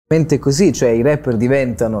Così, cioè i rapper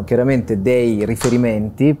diventano chiaramente dei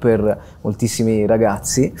riferimenti per moltissimi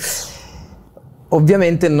ragazzi.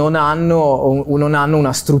 Ovviamente non hanno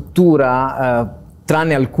una struttura,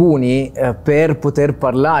 tranne alcuni, per poter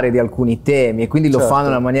parlare di alcuni temi, e quindi lo fanno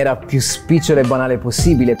nella maniera più spicciola e banale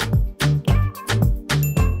possibile.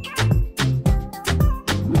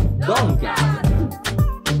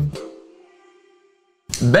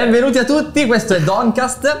 Benvenuti a tutti, questo è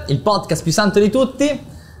Doncast, il podcast più santo di tutti.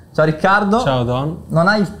 Ciao Riccardo. Ciao Don. Non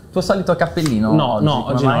hai il tuo solito cappellino? No,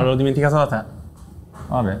 oggi no, l'ho dimenticato da te.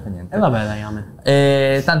 Vabbè, fa niente. E vabbè, dai,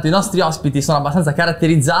 amen. Tanto i nostri ospiti sono abbastanza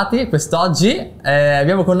caratterizzati quest'oggi.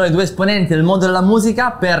 Abbiamo con noi due esponenti del mondo della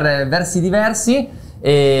musica per versi diversi.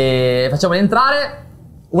 E facciamoli entrare.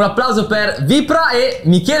 Un applauso per VIPRA e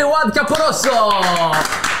Michele WAD Caporosso.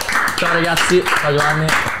 Ciao ragazzi. Ciao Giovanni.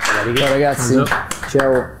 Ciao ragazzi.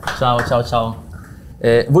 Ciao.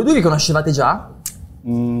 Voi due vi conoscevate già?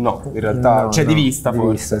 No, in realtà c'è di vista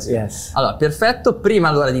forse. Sì. Yes. Allora, perfetto. Prima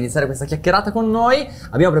allora di iniziare questa chiacchierata con noi,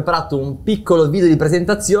 abbiamo preparato un piccolo video di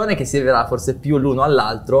presentazione che servirà forse più l'uno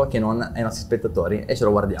all'altro che non ai nostri spettatori, e ce lo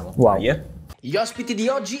guardiamo. Wow. Gli ospiti di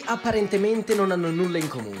oggi apparentemente non hanno nulla in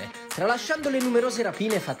comune, tralasciando le numerose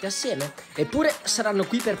rapine fatte assieme, eppure saranno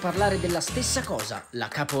qui per parlare della stessa cosa, la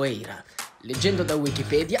capoeira. Leggendo da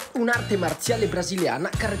Wikipedia, un'arte marziale brasiliana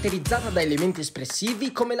caratterizzata da elementi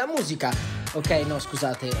espressivi come la musica. Ok, no,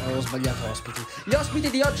 scusate, ho sbagliato ospiti. Gli ospiti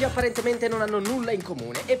di oggi apparentemente non hanno nulla in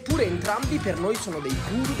comune, eppure entrambi per noi sono dei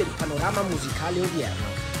guru del panorama musicale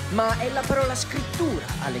odierno. Ma è la parola scrittura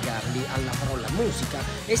a legarli alla parola musica,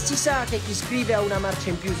 e si sa che chi scrive ha una marcia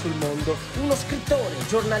in più sul mondo, uno scrittore,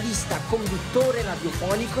 giornalista, conduttore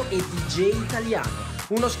radiofonico e DJ italiano.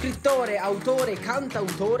 Uno scrittore, autore,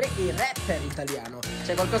 cantautore e rapper italiano.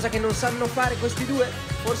 C'è qualcosa che non sanno fare questi due?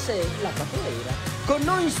 Forse la capoeira. Con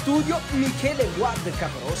noi in studio Michele WAD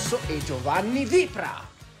Caporosso e Giovanni VIPRA.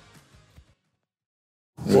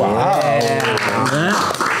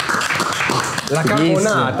 La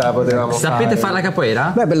caponata potevamo Sapete fare la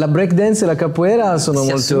capoeira? Beh, la breakdance e la capoeira sono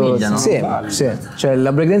molto assomigliano. Sì. Cioè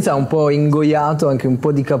la breakdance ha un po' ingoiato anche un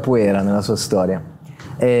po' di capoeira nella sua storia.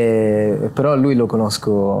 Però lui lo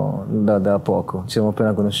conosco da poco, ci siamo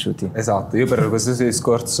appena conosciuti. Esatto, io per questo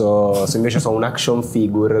discorso invece sono un action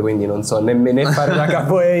figure, quindi non so né fare la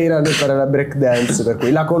capoeira né fare la breakdance, per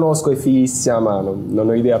cui la conosco, è fighissima, ma non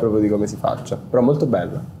ho idea proprio di come si faccia. Però molto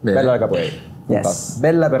bella. Bene. Bella la capoeira. Yes.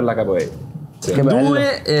 Bella per la capoeira. Sì. Che bello.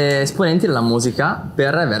 Due esponenti della musica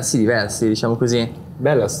per versi diversi, diciamo così.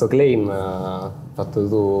 Bella sto claim, fatto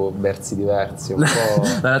tu versi diversi, un po'.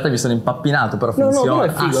 In realtà mi sono impappinato, però No, funziona.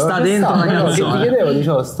 però è figo, sta ci dentro sta. la No, canzone. che ti chiedevo,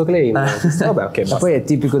 dicevo, sto claim. Vabbè, ok, Ma basta. poi è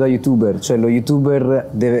tipico da youtuber, cioè lo youtuber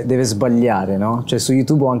deve sbagliare, no? Cioè su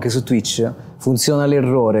YouTube o anche su Twitch funziona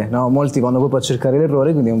l'errore, no? Molti vanno proprio a cercare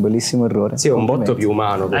l'errore, quindi è un bellissimo errore. Sì, è un botto più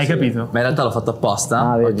umano. Hai capito? Ma in realtà l'ho fatto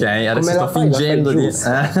apposta. Ah, vedi. Ok, adesso Come sto la fai? La fai fingendo di.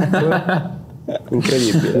 giusta.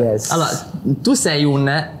 Incredibile. Yes. Allora, tu sei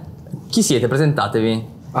un. Chi siete?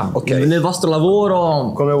 Presentatevi. Ah, ok. Nel vostro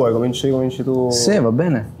lavoro. Come vuoi, cominci tu? Sì, va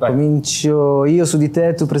bene. Vai. Comincio io su di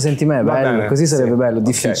te, tu presenti me. Va Bello, bene, così sarebbe sì. bello, Ok,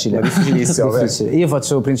 difficile. ma difficilissimo, Difficile. Io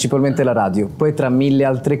faccio principalmente la radio, poi tra mille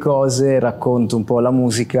altre cose racconto un po' la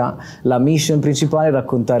musica. La mission principale è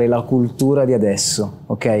raccontare la cultura di adesso,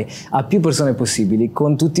 ok? A più persone possibili,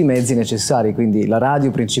 con tutti i mezzi necessari, quindi la radio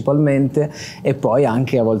principalmente, e poi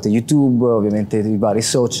anche a volte YouTube, ovviamente i vari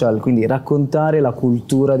social, quindi raccontare la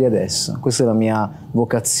cultura di adesso. Questa è la mia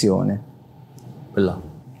vocazione. Quella.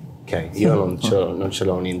 Ok, io non ce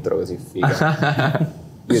l'ho un intro così figa.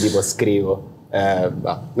 Io tipo scrivo.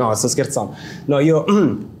 No, sto scherzando. No, io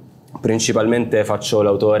principalmente faccio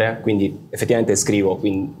l'autore, quindi effettivamente scrivo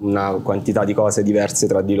quindi una quantità di cose diverse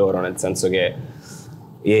tra di loro, nel senso che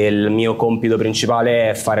il mio compito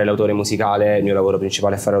principale è fare l'autore musicale, il mio lavoro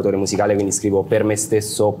principale è fare l'autore musicale, quindi scrivo per me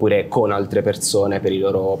stesso oppure con altre persone per i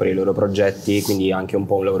loro progetti, quindi anche un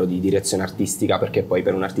po' un lavoro di direzione artistica, perché poi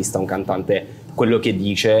per un artista, un cantante, quello che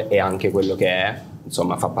dice è anche quello che è,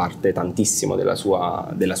 insomma fa parte tantissimo della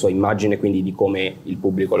sua immagine, quindi di come il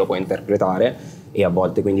pubblico lo può interpretare, e a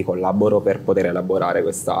volte quindi collaboro per poter elaborare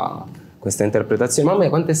questa interpretazione. Mamma mia,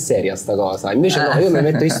 quanto è seria sta cosa. Invece no, io mi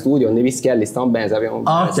metto in studio con dei fischielli, stiamo bene, sappiamo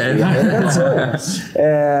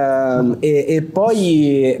e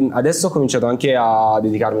poi adesso ho cominciato anche a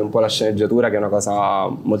dedicarmi un po' alla sceneggiatura, che è una cosa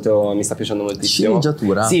molto, mi sta piacendo moltissimo.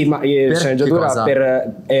 Sceneggiatura? Sì, ma sceneggiatura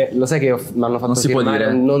lo sai che mi hanno fatto firmare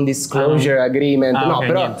un non disclosure agreement. No, okay,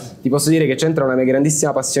 però niente. ti posso dire che c'entra una mia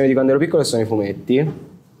grandissima passione di quando ero piccolo, e sono i fumetti.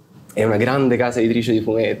 È una grande casa editrice di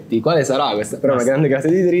fumetti. Quale sarà questa? Però è una grande casa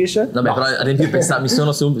editrice. Vabbè, però ad esempio mi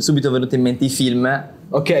sono subito venuti in mente i film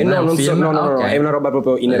Ok, Non è no, un non film? no, Ah, ok. è una roba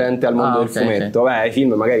proprio inerente al mondo del ok, fumetto. ok. Beh, ai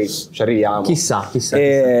film magari ci arriviamo. Chissà.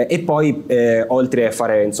 E poi, oltre a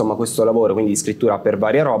fare insomma questo lavoro, quindi di scrittura per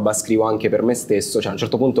varia roba, scrivo anche per me stesso. Cioè, a un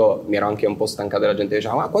certo punto mi ero anche un po' stancato della gente che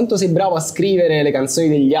diceva: ma quanto sei bravo a scrivere le canzoni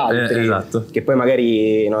degli altri? Esatto. Che poi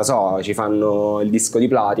magari, non lo so, ci fanno il disco di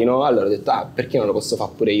platino. Allora ho detto: perché non lo posso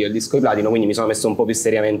fare pure io il disco di platino? Quindi mi sono messo un po' più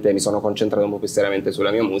seriamente, mi sono concentrato un po' più seriamente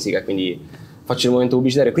sulla mia musica, e quindi faccio il momento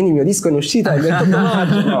pubblicitario. Quindi il mio disco è in uscita il 28 maggio.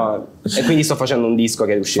 No. E quindi sto facendo un disco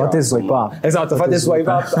che uscirà. Fate swipe up. Esatto, fate swipe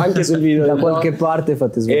up anche sul video. Da qualche parte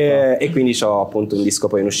fate swipe up. E quindi ho appunto un disco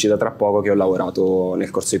poi in uscita tra poco, che ho lavorato nel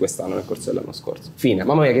corso di quest'anno, nel corso dell'anno scorso. Fine.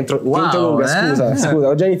 Mamma mia, che intro lunga, scusa,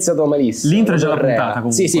 ho già iniziato malissimo. L'intro è già la puntata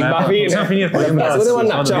comunque. Sì, va bene. Possiamo finire poi. Potevo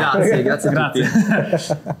andare. Ciao. Grazie a tutti.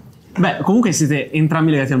 Beh, comunque siete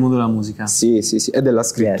entrambi legati al mondo della musica. Sì, e della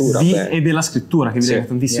scrittura. E della scrittura, che vi lega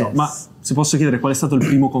tantissimo. Yes. Ma se posso chiedere, qual è stato il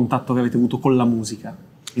primo contatto che avete avuto con la musica,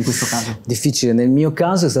 in questo caso? Difficile, nel mio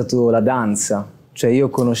caso è stato la danza, cioè io ho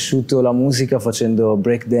conosciuto la musica facendo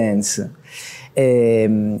break dance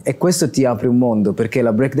e questo ti apre un mondo, perché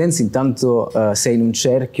la break dance intanto sei in un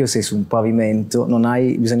cerchio, sei su un pavimento, non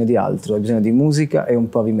hai bisogno di altro, hai bisogno di musica e un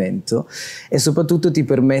pavimento, e soprattutto ti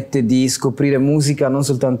permette di scoprire musica non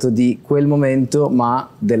soltanto di quel momento ma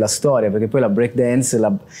della storia, perché poi la break dance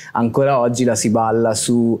ancora oggi la si balla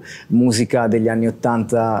su musica degli anni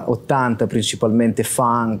 80 principalmente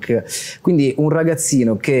funk, quindi un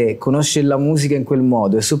ragazzino che conosce la musica in quel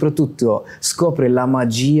modo e soprattutto scopre la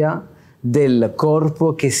magia del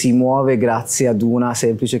corpo che si muove grazie ad una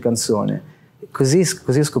semplice canzone. Così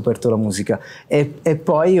ho scoperto la musica e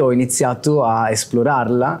poi ho iniziato a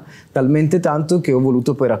esplorarla talmente tanto che ho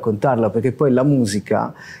voluto poi raccontarla, perché poi la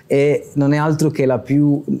musica non è altro che la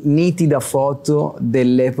più nitida foto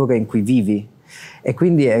dell'epoca in cui vivi, e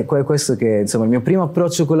quindi è questo che, insomma, il mio primo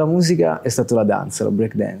approccio con la musica è stato la danza, la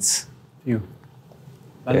break dance.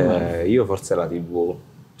 Io forse la TV.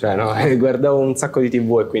 Cioè, no, guardavo un sacco di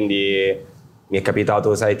TV e quindi mi è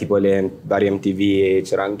capitato, sai, tipo le varie MTV,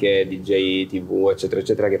 c'era anche DJ TV, eccetera,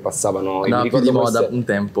 eccetera, che passavano. Andava più di moda forse un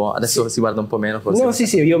tempo, adesso si guarda un po' meno forse. No, sì,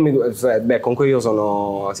 comunque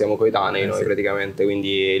siamo coetanei noi praticamente,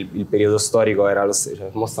 quindi il periodo storico era lo stesso. Cioè,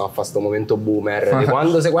 mo stiamo a fare sto momento boomer di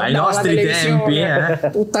quando si guardava ai nostri la televisione,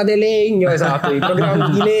 tempi, tutta di legno, esatto, i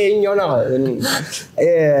programmi di legno, no.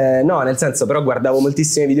 No, nel senso, però guardavo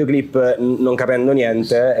moltissimi videoclip non capendo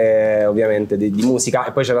niente, ovviamente di musica,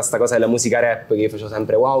 e poi c'era sta cosa della musica rap che io facevo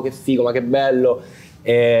sempre: wow, che figo, ma che bello.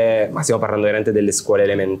 Ma stiamo parlando veramente delle scuole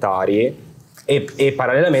elementari, e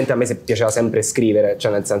parallelamente a me piaceva sempre scrivere,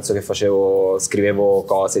 cioè nel senso che scrivevo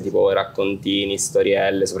cose tipo raccontini,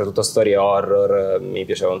 storielle, soprattutto storie horror, mi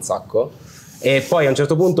piaceva un sacco. E poi a un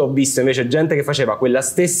certo punto ho visto invece gente che faceva quella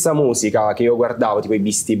stessa musica che io guardavo, tipo i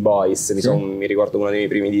Beastie Boys, mi ricordo uno dei miei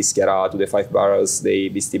primi dischi era To the Five Barrels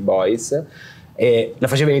dei Beastie Boys, e la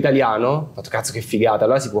faceva in italiano. Ho fatto: cazzo, che figata,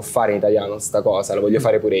 allora si può fare in italiano sta cosa, la voglio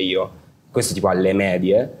fare pure io. Questo tipo alle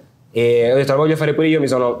medie, e ho detto: la voglio fare pure io. Mi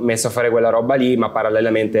sono messo a fare quella roba lì, ma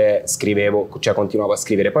parallelamente scrivevo, cioè continuavo a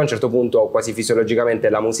scrivere. Poi a un certo punto, quasi fisiologicamente,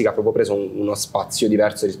 la musica ha proprio preso uno spazio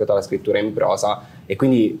diverso rispetto alla scrittura in prosa, e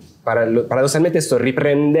quindi paradossalmente sto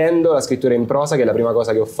riprendendo la scrittura in prosa, che è la prima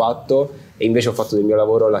cosa che ho fatto, e invece ho fatto del mio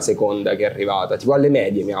lavoro la seconda che è arrivata. Tipo alle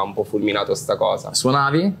medie mi ha un po' fulminato sta cosa.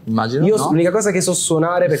 Suonavi, immagino? Io no? l'unica cosa che so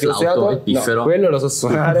suonare, perché ho flauto, studiato, il piffero. no, quello lo so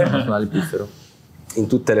suonare. Suonare il piffero. In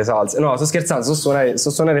tutte le salse. No, sto scherzando, so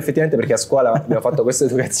suonare effettivamente, perché a scuola abbiamo fatto questa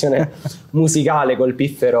educazione musicale col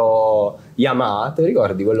piffero Yamaha, te lo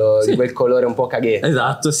ricordi? Quello di quel colore un po' caghetto.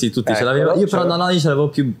 Esatto, sì, tutti ce Eccolo, l'avevano. Io però no, io ce l'avevo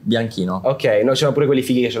più bianchino. Ok, no, c'erano pure quelli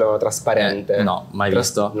fighi che ce l'avevano trasparente. No, mai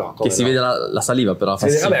visto. No, che si vede la saliva, però fa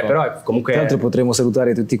schifo. Vabbè, però comunque Tra l'altro potremmo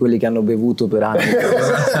salutare tutti quelli che hanno bevuto per anni.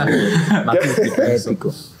 Ma tutti, penso.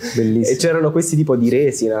 Epico, bellissimo. E c'erano questi tipo di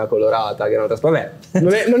resina colorata che erano trasparenti.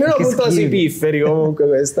 Vabbè, non ero Che puntata sui schifo. pifferi comunque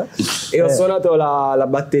questa. E ho suonato la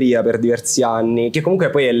batteria per diversi anni, che comunque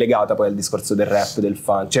poi è legata poi al discorso del rap, del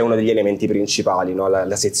funk, cioè uno degli elementi principali, no?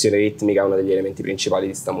 La sezione ritmica è uno degli elementi principali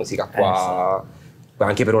di sta musica qua.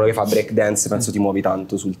 Anche per uno che fa break dance penso ti muovi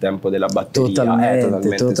tanto sul tempo della batteria.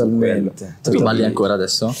 Totalmente. Tu balli ancora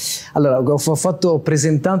adesso? Allora, ho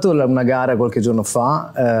presentato una gara qualche giorno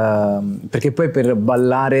fa, perché poi per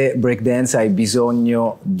ballare breakdance hai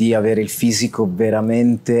bisogno di avere il fisico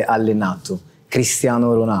veramente allenato,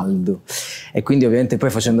 Cristiano Ronaldo, e quindi ovviamente poi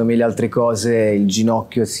facendo mille altre cose il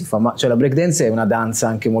ginocchio si fa male, cioè la breakdance è una danza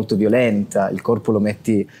anche molto violenta, il corpo lo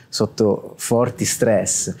metti sotto forti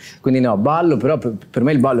stress, quindi no, ballo, però per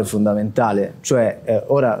me il ballo è fondamentale, cioè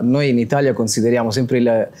ora noi in Italia consideriamo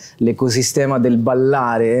sempre l'ecosistema del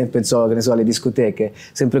ballare, penso che ne so alle discoteche,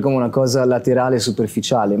 sempre come una cosa laterale e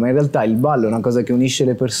superficiale, ma in realtà il ballo è una cosa che unisce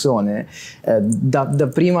le persone da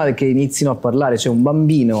prima che inizino a parlare, cioè un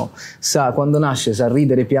bambino sa quando nasce, sa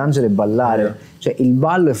ridere, piangere e ballare, cioè il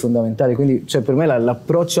ballo è fondamentale, quindi cioè, per me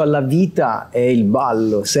l'approccio alla vita è il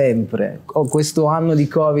ballo, sempre. Questo anno di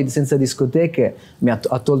Covid senza discoteche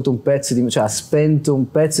ha tolto un pezzo di me, cioè ha spento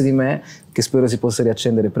un pezzo di me che spero si possa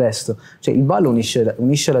riaccendere presto, cioè il ballo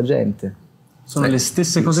unisce la gente. Sono le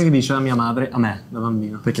stesse cose che diceva mia madre a me da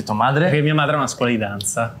bambino. Perché tua madre? Perché mia madre è una scuola di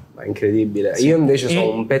danza. Ma è incredibile. Io invece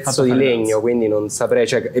sono un pezzo di legno, quindi non saprei,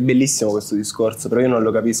 cioè è bellissimo questo discorso, però io non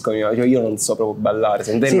lo capisco, io non so proprio ballare,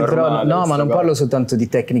 se è normale. No, ma non parlo soltanto di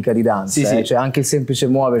tecnica di danza, sì. Cioè anche il semplice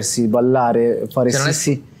muoversi, ballare, fare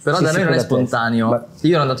Però da noi non è spontaneo.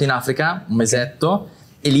 Io ero andato in Africa un mesetto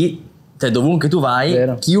e lì, cioè dovunque tu vai,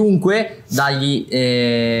 vero, chiunque dagli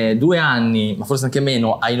 2 anni, ma forse anche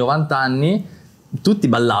meno, ai 90 anni, tutti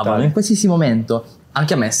ballavano in qualsiasi momento,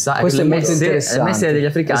 anche a messa. Questo è molto interessante. Le messe degli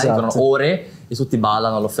africani Esatto. sono ore e tutti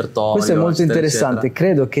ballano all'offertorio. Questo è molto eccetera, interessante, eccetera.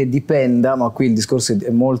 credo che dipenda, ma qui il discorso è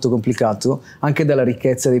molto complicato, anche dalla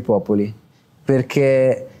ricchezza dei popoli,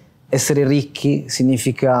 perché essere ricchi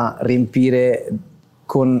significa riempire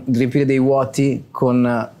dei vuoti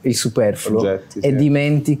con il superfluo, oggetti, e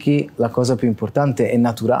dimentichi la cosa più importante e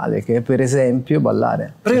naturale, che è per esempio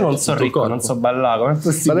ballare. Però io non so ricco, non so ballare, come è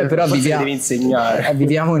possibile? Vabbè, però Forse devi insegnare.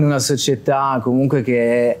 viviamo in una società comunque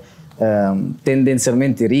che è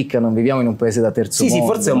tendenzialmente ricca, non viviamo in un paese da terzo mondo. Sì,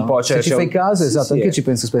 forse un po'. Cioè, se ci fai caso, esatto, sì, anche ci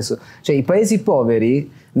penso spesso. Cioè nei paesi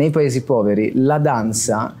poveri, la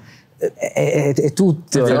danza è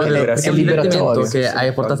tutto, È un divertimento che hai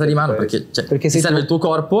a portata di mano perché ti sei serve tu. il tuo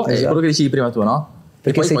corpo, è Esatto. quello che dicevi prima tu, no? E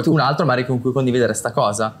Perché poi sei qualcun tu. altro magari con cui condividere sta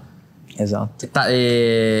cosa. Esatto.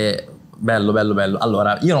 Bello.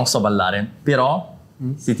 Allora, io non so ballare, però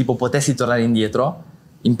se tipo potessi tornare indietro,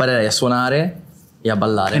 imparerei a suonare e a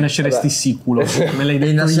ballare. E nasceresti siculo, me l'hai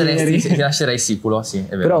detto ieri. Ti nascerei siculo, sì,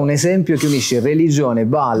 è vero. Però un esempio che unisce religione,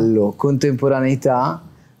 ballo, contemporaneità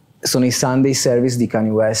sono i Sunday Service di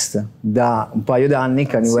Kanye West. Da un paio d'anni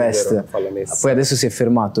Kanye West, vero, fa la messa. poi adesso si è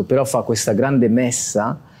fermato, però fa questa grande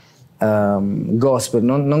messa gospel.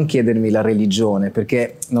 Non chiedermi la religione,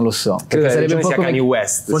 perché non lo so. Credo Perché che sarebbe un po' sia come... Kanye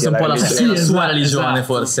West. Forse sia un po' la religione. sua religione,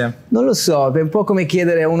 esatto. forse. Non lo so, è un po' come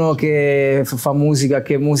chiedere a uno che fa musica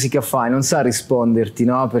che musica fai, non sa risponderti,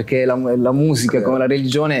 no? Perché la musica come la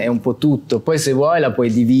religione è un po' tutto, poi se vuoi la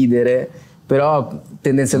puoi dividere, però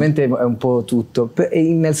tendenzialmente è un po' tutto.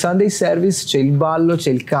 Nel Sunday Service c'è il ballo, c'è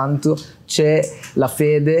il canto, c'è la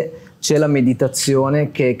fede, c'è la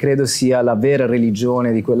meditazione, che credo sia la vera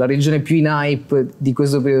religione, la religione più in hype di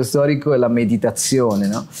questo periodo storico è la meditazione,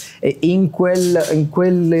 no? E in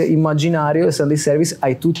quel immaginario, Sunday Service,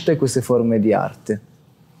 hai tutte queste forme di arte.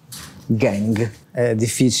 Gang. È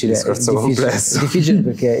difficile. Discorso complesso. È difficile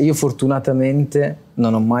perché io fortunatamente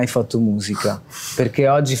non ho mai fatto musica, perché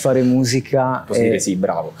oggi fare musica Posso dire sì,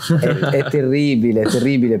 bravo. è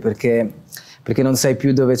terribile perché non sai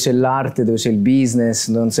più dove c'è l'arte, dove c'è il business,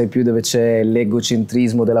 non sai più dove c'è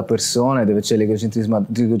l'egocentrismo della persona, dove c'è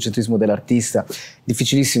l'egocentrismo dell'artista.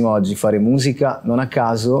 Difficilissimo oggi fare musica, non a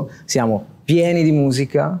caso siamo pieni di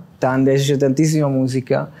musica, esce tantissima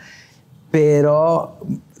musica, però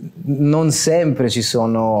non sempre ci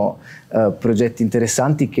sono progetti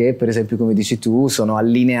interessanti che, per esempio, come dici tu, sono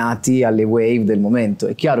allineati alle wave del momento.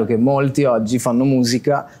 È chiaro che molti oggi fanno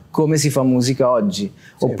musica come si fa musica oggi,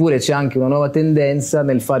 oppure c'è anche una nuova tendenza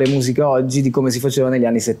nel fare musica oggi di come si faceva negli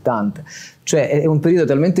anni 70. Cioè è un periodo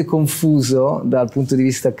talmente confuso dal punto di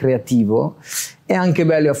vista creativo, è anche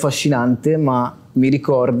bello e affascinante, ma mi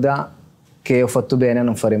ricorda che ho fatto bene a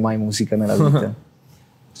non fare mai musica nella vita.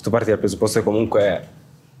 Tu parti dal presupposto che comunque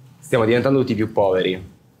stiamo diventando tutti più poveri.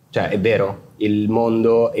 Cioè, è vero, il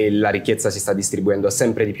mondo e la ricchezza si sta distribuendo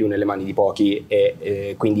sempre di più nelle mani di pochi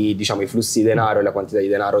e quindi, diciamo, i flussi di denaro e la quantità di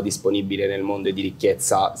denaro disponibile nel mondo e di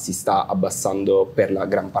ricchezza si sta abbassando per la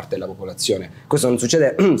gran parte della popolazione. Questo non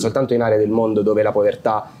succede soltanto in aree del mondo dove la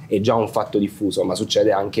povertà è già un fatto diffuso, ma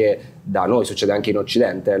succede anche da noi, succede anche in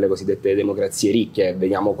Occidente, le cosiddette democrazie ricche.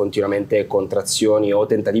 Vediamo continuamente contrazioni o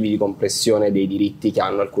tentativi di compressione dei diritti che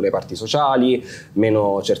hanno alcune parti sociali,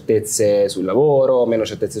 meno certezze sul lavoro, meno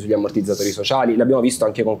certezze sugli ammortizzatori sociali, sociali. L'abbiamo visto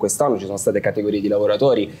anche con quest'anno, ci sono state categorie di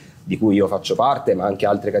lavoratori di cui io faccio parte, ma anche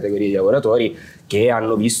altre categorie di lavoratori che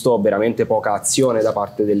hanno visto veramente poca azione da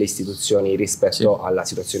parte delle istituzioni rispetto alla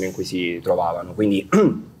situazione in cui si trovavano. Quindi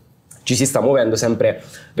ci si sta muovendo sempre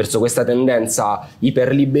verso questa tendenza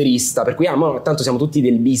iperliberista, per cui tanto siamo tutti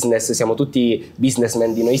del business, siamo tutti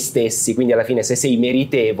businessmen di noi stessi, quindi alla fine se sei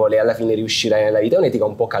meritevole alla fine riuscirai nella vita. È un'etica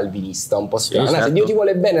un po' calvinista, un po' strana. certo. Se Dio ti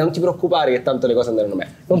vuole bene non ti preoccupare che tanto le cose andranno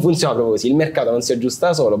bene. Non funziona proprio così, il mercato non si aggiusta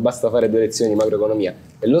da solo, basta fare 2 lezioni di macroeconomia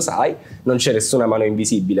e lo sai, non c'è nessuna mano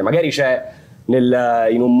invisibile. Magari c'è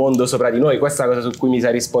in un mondo sopra di noi, questa è la cosa su cui mi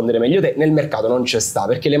sai rispondere meglio te. Nel mercato non c'è sta,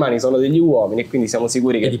 perché le mani sono degli uomini e quindi siamo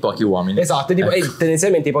sicuri che... E di pochi uomini. Esatto, e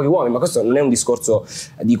tendenzialmente di pochi uomini, ma questo non è un discorso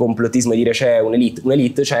di complottismo, dire c'è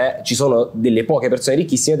un'elite, cioè ci sono delle poche persone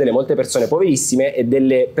ricchissime, delle molte persone poverissime e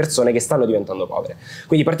delle persone che stanno diventando povere.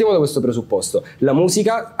 Quindi partiamo da questo presupposto. La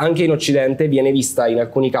musica anche in Occidente viene vista in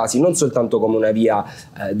alcuni casi non soltanto come una via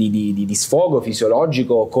di sfogo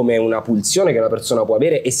fisiologico, come una pulsione che una persona può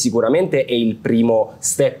avere, e sicuramente è il primo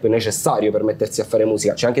step necessario per mettersi a fare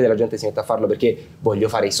musica. C'è anche della gente che si mette a farlo perché voglio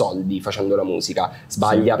fare i soldi facendo la musica,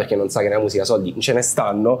 sbaglia perché non sa che nella musica soldi ce ne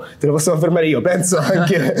stanno, te lo posso confermare io, penso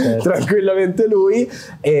anche tranquillamente lui,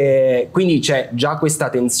 e quindi c'è già questa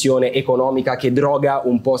tensione economica che droga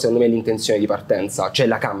un po' secondo me l'intenzione di partenza, cioè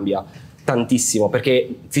la cambia tantissimo, perché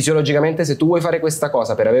fisiologicamente se tu vuoi fare questa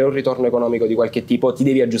cosa per avere un ritorno economico di qualche tipo ti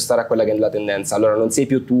devi aggiustare a quella che è la tendenza. Allora non sei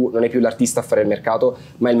più tu, non è più l'artista a fare il mercato,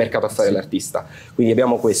 ma è il mercato a fare l'artista. Quindi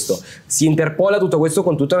abbiamo questo, si interpola tutto questo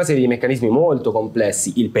con tutta una serie di meccanismi molto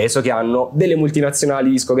complessi, il peso che hanno delle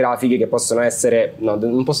multinazionali discografiche che possono essere, no,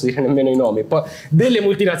 non posso dire nemmeno i nomi, poi delle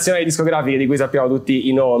multinazionali discografiche di cui sappiamo tutti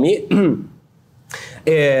i nomi,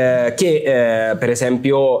 che per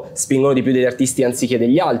esempio spingono di più degli artisti anziché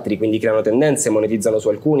degli altri, quindi creano tendenze, monetizzano su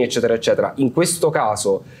alcuni, eccetera eccetera. In questo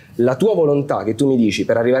caso la tua volontà che tu mi dici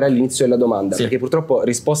per arrivare all'inizio della domanda, perché purtroppo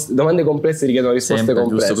domande complesse richiedono risposte sempre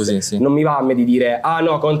complesse, così, non mi va a me di dire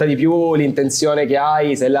no, conta di più l'intenzione che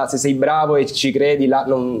hai, se sei bravo e ci credi là,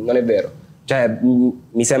 non è vero, cioè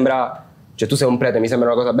mi sembra, cioè tu sei un prete, mi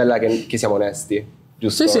sembra una cosa bella che siamo onesti.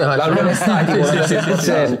 Giusto? Sì, l'onestà è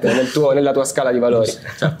tipo nella tua scala di valori.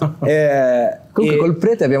 Certo. Comunque col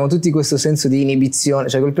prete abbiamo tutti questo senso di inibizione,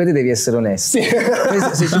 cioè col prete devi essere onesto.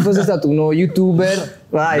 Se ci fosse stato uno youtuber,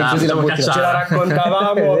 così ce la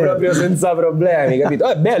raccontavamo proprio senza problemi, capito?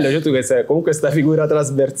 È bello, cioè tu che sei comunque sta figura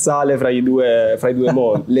trasversale fra i due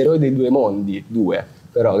mondi, l'eroe dei due mondi,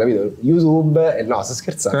 però capito, YouTube no, sto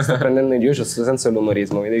scherzando, sto prendendo in giro, c'ho questo senso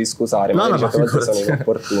dell'umorismo, mi devi scusare, ma certe volte sono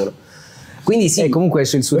inopportuno. Quindi sì, comunque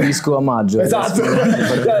esce il suo disco a maggio. Esatto.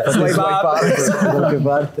 Da qualche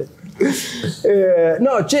parte.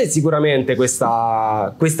 No, c'è sicuramente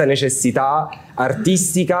questa necessità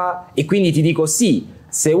artistica, e quindi ti dico sì,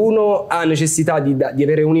 se uno ha necessità di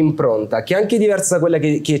avere un'impronta che è anche diversa da quella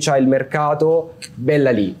che c'ha il mercato, bella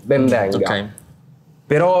lì, ben venga. Okay.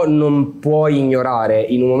 Però non puoi ignorare,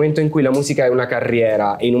 in un momento in cui la musica è una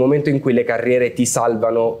carriera e in un momento in cui le carriere ti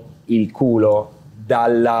salvano il culo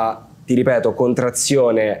dalla, ti ripeto,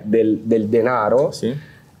 contrazione del denaro,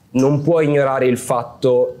 non puoi ignorare il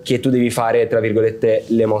fatto che tu devi fare, tra virgolette,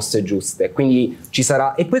 le mosse giuste. Quindi ci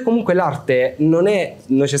sarà, e poi comunque l'arte non è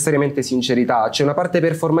necessariamente sincerità, c'è una parte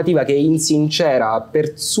performativa che è insincera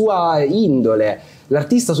per sua indole.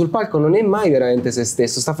 L'artista sul palco non è mai veramente se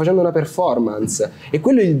stesso, sta facendo una performance, e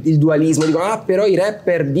quello è il dualismo. Dicono però i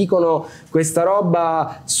rapper dicono questa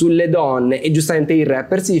roba sulle donne, e giustamente il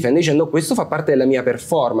rapper si difende dicendo questo fa parte della mia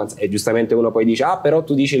performance, e giustamente uno poi dice però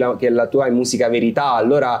tu dici che la tua è musica verità,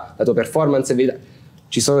 allora la tua performance è verità.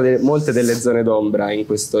 Ci sono molte delle zone d'ombra in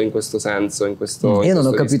questo senso, io non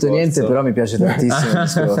ho capito niente, però mi piace tantissimo il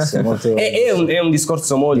discorso. Molto è un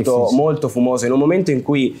discorso molto fumoso, in un momento in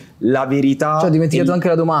cui la verità... Cioè ho dimenticato anche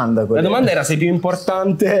la domanda. La domanda era: sei più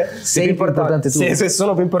importante... Sei più importante tu? Se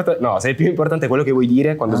sono più importante... No, sei più importante quello che vuoi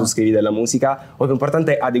dire quando tu scrivi della musica, o è più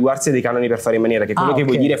importante adeguarsi a dei canoni per fare in maniera che quello che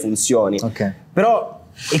vuoi dire funzioni. Però...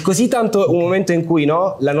 è così tanto un momento in cui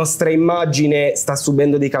la nostra immagine sta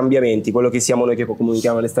subendo dei cambiamenti, quello che siamo noi che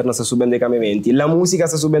comunichiamo all'esterno sta subendo dei cambiamenti, la musica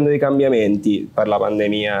sta subendo dei cambiamenti per la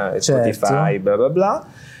pandemia, Spotify, bla bla bla,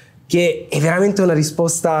 che è veramente una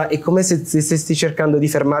risposta, è come se stessi cercando di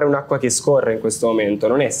fermare un'acqua che scorre in questo momento,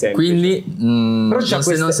 non è semplice. Quindi non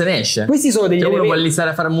se ne esce. Questi sono degli uno vuole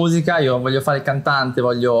iniziare a fare musica, io voglio fare il cantante,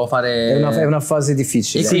 voglio fare... È una fase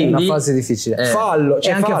difficile, quindi, è una fase difficile. Fallo, è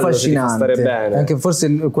anche affascinante, bene. Anche forse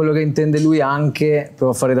quello che intende lui anche,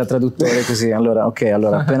 provo a fare da traduttore così, allora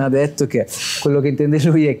appena detto che quello che intende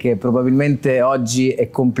lui è che probabilmente oggi è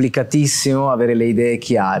complicatissimo avere le idee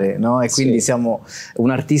chiare, no? E quindi un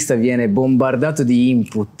artista viene bombardato di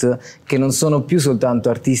input che non sono più soltanto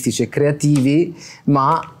artistici e creativi,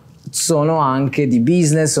 ma sono anche di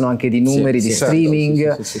business, sono anche di numeri, di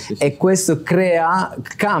streaming, e questo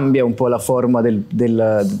cambia un po' la forma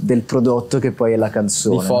del prodotto che poi è la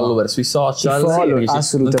canzone. Di follower sui social,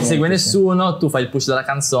 assolutamente. Non ti segue nessuno, tu fai il push della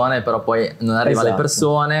canzone, però poi non arriva alle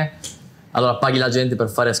persone. Allora paghi la gente per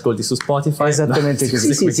fare ascolti su Spotify. Esattamente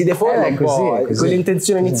così. Sì, si deforma un po'.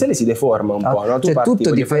 Quell'intenzione iniziale si deforma un po', no? Tu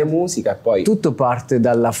parti di fare musica e poi... Tutto parte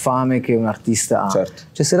dalla fame che un artista ha. Certo.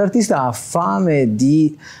 Cioè se l'artista ha fame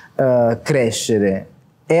di crescere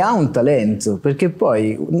e ha un talento, perché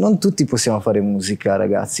poi non tutti possiamo fare musica,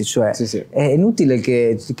 ragazzi, cioè è inutile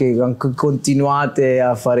che continuate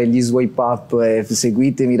a fare gli swipe up e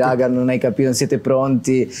seguitemi raga, non hai capito, non siete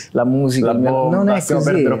pronti, la musica non è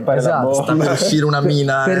così, sta per uscire una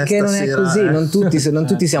mina perché non è così, non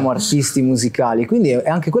tutti siamo artisti musicali, quindi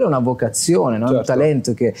anche quella è una vocazione, no? Un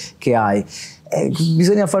talento che hai.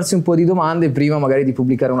 Bisogna farsi un po' di domande prima magari di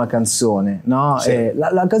pubblicare una canzone, no?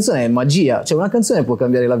 La canzone è magia, cioè una canzone può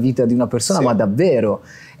cambiare la vita di una persona, ma davvero,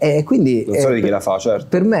 e quindi non so di chi la fa, certo.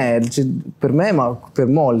 Per me, ma per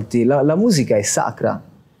molti la musica è sacra,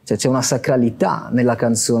 cioè c'è una sacralità nella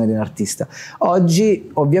canzone di un artista. Oggi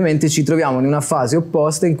ovviamente ci troviamo in una fase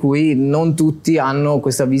opposta in cui non tutti hanno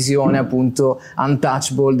questa visione appunto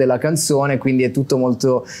untouchable della canzone, quindi è tutto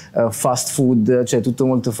molto fast food, cioè tutto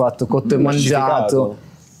molto fatto cotto e mangiato.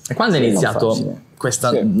 E quando è iniziato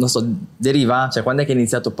questa, non so, deriva? Cioè quando è che è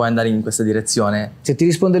iniziato poi ad andare in questa direzione? Se ti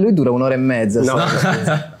risponde lui dura 1 ora e mezza. No.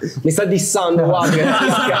 Mi sta dissando comunque.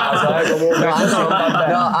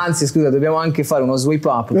 Anzi scusa, dobbiamo anche fare uno swipe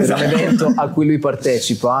up per un evento a cui lui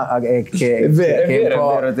partecipa, che è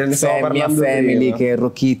vero, te ne Family, che è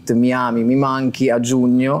Rock It Miami, mi manchi a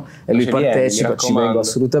giugno, e lui partecipa, ci vengo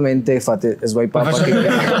assolutamente, fate swipe up anche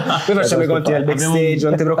noi facciamo i conti nel backstage,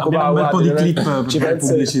 non ti preoccupare, abbiamo un bel po' di clip per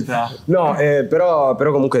pubblicità. No,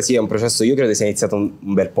 però comunque sì, è un processo, io credo che sia iniziato un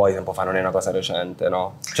bel po' di tempo fa, non è una cosa recente,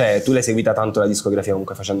 no? Cioè tu l'hai seguita tanto la discografia,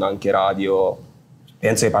 comunque facendo anche radio,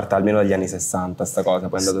 penso che parta almeno dagli anni 60 sta cosa,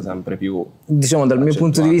 poi è andato sempre più... Diciamo dal mio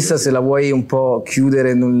punto di vista, se la vuoi un po'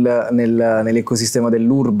 chiudere nell'ecosistema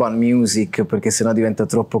dell'urban music, perché sennò diventa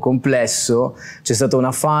troppo complesso, c'è stata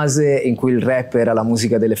una fase in cui il rap era la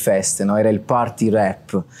musica delle feste, no? Era il party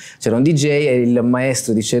rap, c'era un DJ e il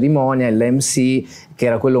maestro di cerimonia, l'MC, che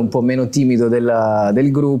era quello un po' meno timido del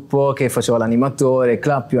gruppo, che faceva l'animatore,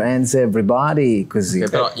 clap your hands everybody, così.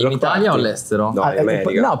 Però in Italia o all'estero? No, in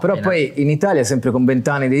America. No, però poi in Italia, sempre con 20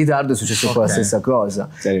 anni di ritardo, è successo un po' la stessa cosa.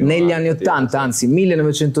 Negli anni 80, anzi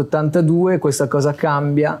 1982, questa cosa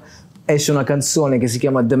cambia, esce una canzone che si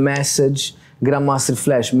chiama The Message, Grandmaster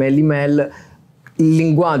Flash, Melly Mel. Il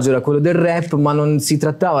linguaggio era quello del rap, ma non si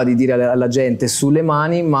trattava di dire alla gente sulle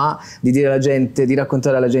mani, ma di dire alla gente, di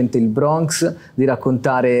raccontare alla gente il Bronx, di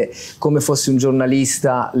raccontare come fossi un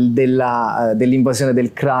giornalista dell'invasione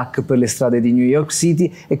del crack per le strade di New York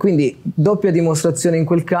City. E quindi doppia dimostrazione in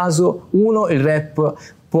quel caso: uno, il rap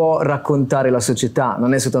può raccontare la società,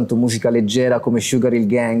 non è soltanto musica leggera come Sugar Hill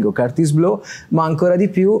Gang o Curtis Blow, ma ancora di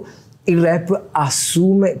più il rap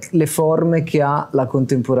assume le forme che ha la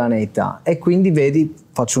contemporaneità, e quindi vedi,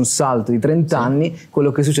 faccio un salto di 30 anni,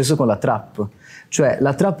 quello che è successo con la trap. Cioè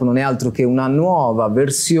la trap non è altro che una nuova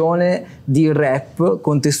versione di rap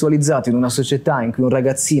contestualizzato in una società in cui un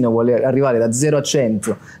ragazzino vuole arrivare da 0 a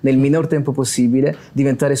 100 nel minor tempo possibile,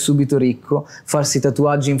 diventare subito ricco, farsi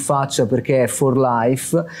tatuaggi in faccia perché è for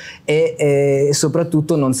life, e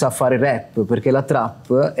soprattutto non sa fare rap, perché la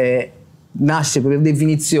trap nasce per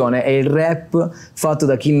definizione, è il rap fatto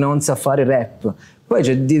da chi non sa fare rap. Poi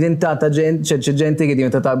c'è gente che è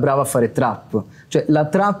diventata brava a fare trap. Cioè la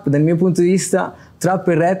trap, dal mio punto di vista, trap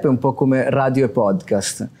e rap è un po' come radio e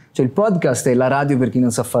podcast. Cioè il podcast è la radio per chi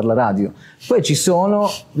non sa fare la radio. Poi ci sono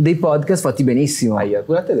dei podcast fatti benissimo.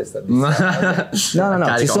 Pure a te sta No,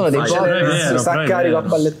 ci sono dei podcast. Sta carico a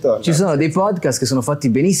pallettone. Ci sono dei podcast che sono fatti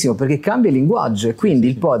benissimo perché cambia il linguaggio, e quindi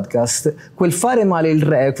il podcast, quel fare male il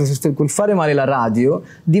rap, quel fare male la radio,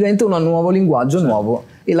 diventa un nuovo linguaggio nuovo.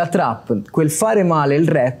 E la trap, quel fare male il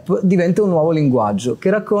rap, diventa un nuovo linguaggio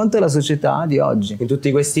che racconta la società di oggi. In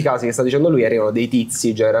tutti questi casi che sta dicendo lui arrivano dei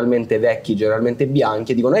tizi generalmente vecchi, generalmente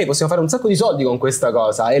bianchi, e dicono possiamo fare un sacco di soldi con questa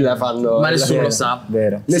cosa, e la fanno. Ma nessuno lo sa.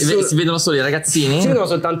 Vero. Si vedono solo i ragazzini, si vedono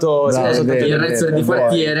soltanto il resto di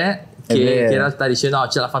quartiere che in realtà dice no,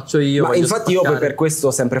 ce la faccio io. Ma infatti io per questo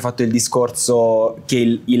ho sempre fatto il discorso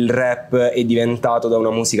che il rap è diventato da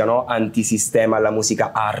una musica antisistema alla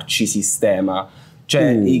musica arcisistema.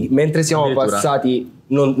 Cioè mentre siamo passati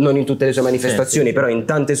non in tutte le sue manifestazioni, però in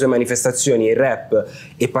tante sue manifestazioni il rap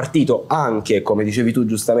è partito anche, come dicevi tu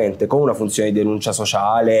giustamente, con una funzione di denuncia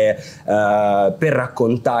sociale, per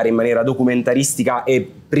raccontare in maniera documentaristica e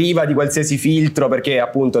priva di qualsiasi filtro, perché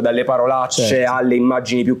appunto dalle parolacce alle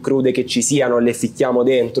immagini più crude che ci siano le ficchiamo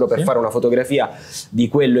dentro per fare una fotografia di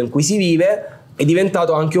quello in cui si vive. È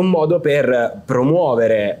diventato anche un modo per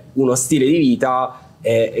promuovere uno stile di vita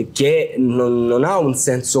che non ha un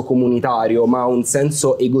senso comunitario, ma ha un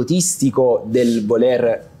senso egotistico del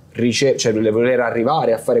voler cioè del voler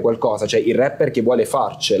arrivare a fare qualcosa. Cioè il rapper che vuole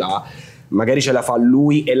farcela magari ce la fa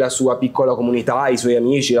lui e la sua piccola comunità, i suoi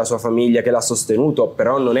amici, la sua famiglia che l'ha sostenuto,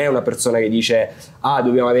 però non è una persona che dice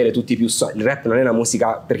dobbiamo avere tutti più soldi. Il rap non è una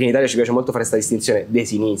musica, perché in Italia ci piace molto fare questa distinzione, di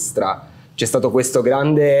sinistra. C'è stato questo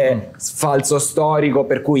grande falso storico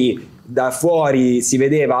per cui da fuori si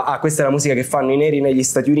vedeva questa è la musica che fanno i neri negli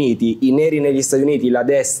Stati Uniti, la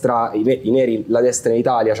destra, i neri, la destra in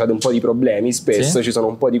Italia c'ha un po' di problemi, spesso ci sono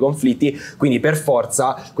un po' di conflitti, quindi per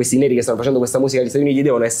forza questi neri che stanno facendo questa musica negli Stati Uniti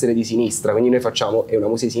devono essere di sinistra, quindi noi facciamo è una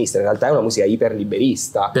musica di sinistra, in realtà è una musica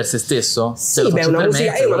iperliberista. Per se stesso? Sì, è una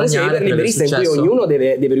musica iperliberista in cui ognuno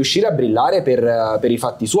deve riuscire a brillare per i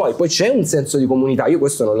fatti suoi. Poi c'è un senso di comunità, io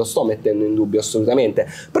questo non lo sto mettendo in dubbio assolutamente,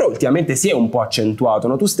 però ultimamente si è un po' accentuato,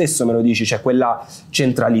 no? Tu stesso me lo dici, c'è quella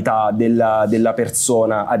centralità della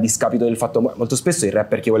persona a discapito del fatto, molto spesso il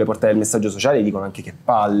rapper che vuole portare il messaggio sociale dicono anche che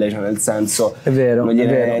palle, cioè nel senso è vero,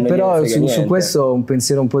 però su questo ho un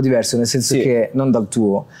pensiero un po' diverso, nel senso che non dal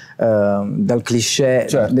tuo, dal cliché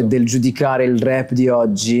del giudicare il rap di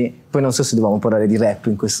oggi. Poi non so se dovevamo parlare di rap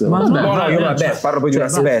in questo io parlo poi di un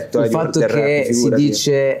aspetto il fatto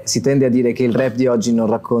che si tende a dire che il rap di oggi non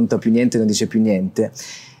racconta più niente, non dice più niente.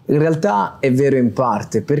 In realtà è vero in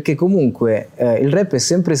parte, perché comunque il rap è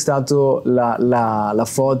sempre stato la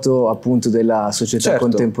foto appunto della società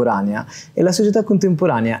contemporanea, e la società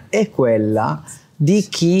contemporanea è quella di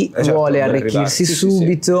chi vuole arricchirsi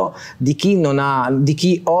subito, di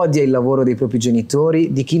chi odia il lavoro dei propri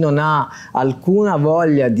genitori, di chi non ha alcuna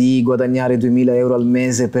voglia di guadagnare 2.000 euro al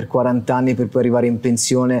mese per 40 anni per poi arrivare in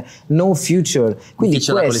pensione, no future. Quindi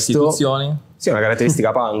c'è con le istituzioni? Sì, è una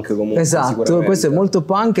caratteristica punk comunque. Esatto, questo è molto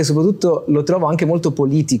punk e soprattutto lo trovo anche molto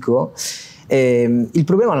politico. Il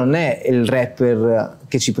problema non è il rapper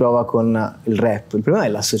che ci prova con il rap, il problema è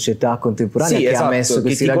la società contemporanea che ha messo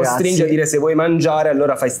questi ragazzi, che ti costringe a dire se vuoi mangiare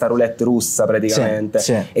allora fai sta roulette russa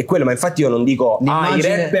praticamente. E quello, ma infatti io non dico i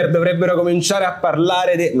rapper dovrebbero cominciare a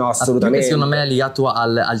parlare no, assolutamente. Secondo me è legato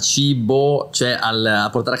al cibo, cioè a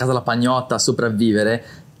portare a casa la pagnotta, a sopravvivere.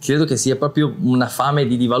 Credo che sia proprio una fame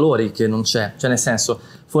di valori che non c'è, cioè nel senso,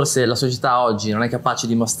 forse la società oggi non è capace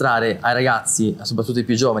di mostrare ai ragazzi, soprattutto ai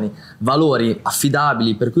più giovani, valori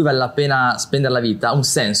affidabili per cui vale la pena spendere la vita, un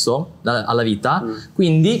senso alla vita,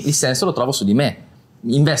 quindi il senso lo trovo su di me.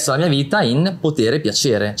 Investo la mia vita in potere e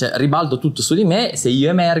piacere, cioè ribalto tutto su di me, se io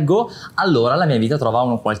emergo allora la mia vita trova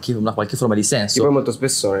una qualche forma di senso. E poi molto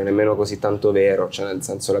spesso non è nemmeno così tanto vero, cioè nel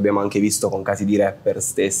senso l'abbiamo anche visto con casi di rapper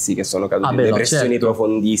stessi che sono caduti in depressioni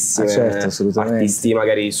profondissime, artisti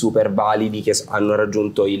magari super validi che hanno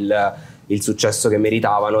raggiunto il successo che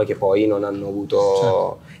meritavano e che poi non hanno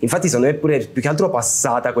avuto. Infatti secondo me pure più che altro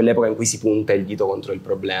passata quell'epoca in cui si punta il dito contro il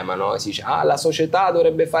problema, no? Si dice la società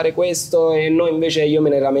dovrebbe fare questo e noi invece io me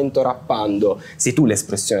ne lamento rappando. Sei tu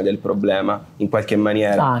l'espressione del problema in qualche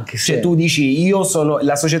maniera, anche cioè tu dici io sono,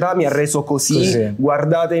 la società mi ha reso così.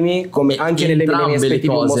 Guardatemi come anche nelle mie aspetti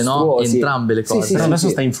più mostruosi. Entrambe le cose. Però adesso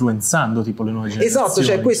sta influenzando tipo le nuove generazioni. Esatto,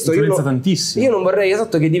 cioè questo influenza tantissimo. Io non vorrei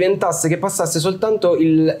che passasse soltanto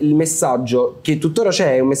il messaggio che tuttora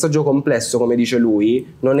c'è, è un messaggio complesso come dice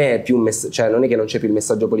lui, non è più cioè non è che non c'è più il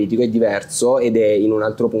messaggio politico, è diverso ed è in un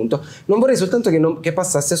altro punto. Non vorrei soltanto che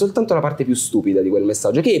passasse soltanto la parte più stupida di quel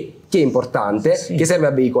messaggio che è importante, che serve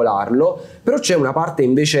a veicolarlo, però c'è una parte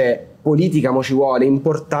invece politica, mo ci vuole,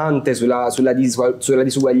 importante sulla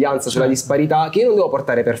disuguaglianza, sulla disparità, che io non devo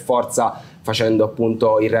portare per forza facendo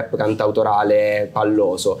appunto il rap cantautorale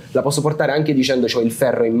palloso, la posso portare anche dicendo c'ho il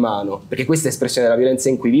ferro in mano, perché questa è espressione della violenza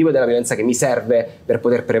in cui vivo e della violenza che mi serve per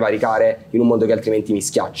poter prevaricare in un mondo che altrimenti mi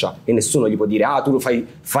schiaccia, e nessuno gli può dire tu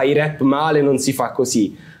fai rap male, non si fa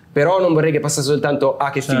così. Però non vorrei che passasse soltanto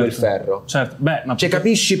che figo il ferro. Beh, ma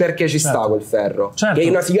capisci perché ci sta quel ferro. Che è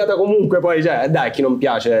una figata comunque, poi dai, chi non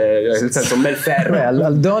piace, nel senso un bel ferro.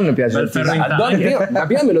 Al Don piace il ferro. Al Don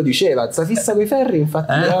prima me lo diceva, sta fissa coi ferri,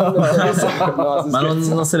 infatti. Ma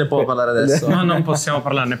non se ne può parlare adesso. No, non possiamo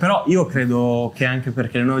parlarne. Però io credo che anche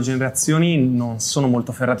perché le nuove generazioni non sono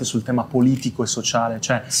molto ferrate sul tema politico e sociale,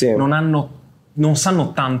 cioè non hanno non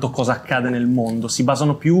sanno tanto cosa accade nel mondo, si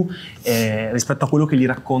basano più rispetto a quello che gli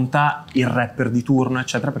racconta il rapper di turno,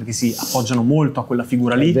 eccetera, perché si appoggiano molto a quella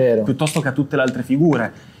figura lì piuttosto che a tutte le altre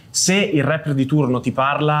figure. Se il rapper di turno ti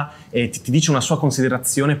parla e ti dice una sua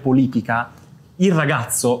considerazione politica, il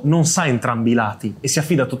ragazzo non sa entrambi i lati e si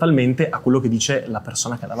affida totalmente a quello che dice la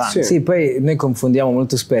persona che ha davanti. Sì, poi noi confondiamo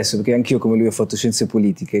molto spesso, perché anch'io come lui ho fatto scienze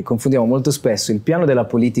politiche, confondiamo molto spesso il piano della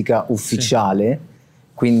politica ufficiale,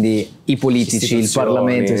 quindi i politici, il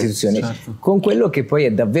Parlamento, le istituzioni, con quello che poi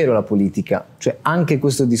è davvero la politica, cioè anche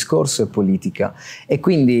questo discorso è politica, e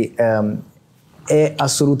quindi è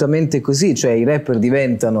assolutamente così, cioè i rapper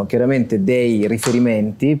diventano chiaramente dei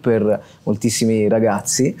riferimenti per moltissimi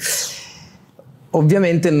ragazzi.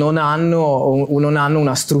 Ovviamente non hanno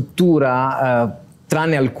una struttura,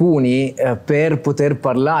 tranne alcuni, per poter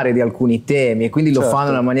parlare di alcuni temi, e quindi lo fanno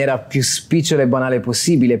nella maniera più spicciola e banale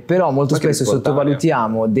possibile, però molto spesso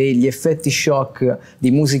sottovalutiamo degli effetti shock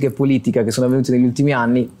di musica e politica che sono avvenuti negli ultimi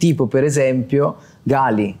anni, tipo per esempio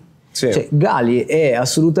Gali. Cioè, Gali è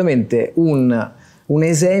assolutamente un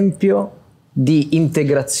esempio di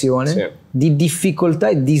integrazione, di difficoltà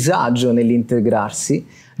e disagio nell'integrarsi,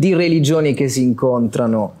 di religioni che si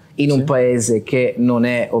incontrano in un paese che non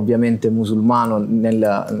è ovviamente musulmano,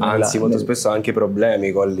 anzi molto spesso ha anche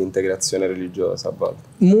problemi con l'integrazione religiosa a volte.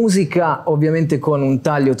 Musica ovviamente con un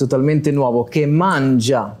taglio totalmente nuovo che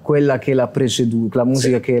mangia quella che l'ha preceduto, la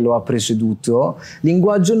musica che lo ha preceduto,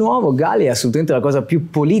 linguaggio nuovo. Gali è assolutamente la cosa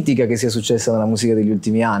più politica che sia successa nella musica degli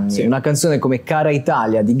ultimi anni. Una canzone come Cara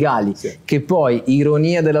Italia di Gali, che poi,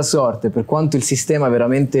 ironia della sorte, per quanto il sistema è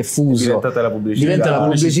veramente fuso, diventa la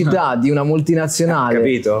pubblicità di una multinazionale.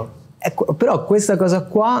 Capito? Però questa cosa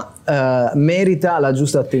qua merita la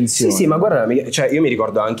giusta attenzione. Sì, ma guarda, cioè io mi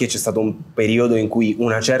ricordo anche c'è stato un periodo in cui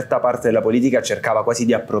una certa parte della politica cercava quasi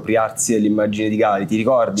di appropriarsi dell'immagine di Gali, ti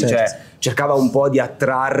ricordi? Cioè cercava un po' di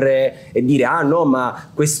attrarre e dire ah no, ma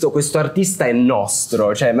questo artista è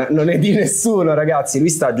nostro, cioè ma non è di nessuno, ragazzi,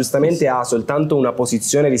 lui giustamente ha soltanto una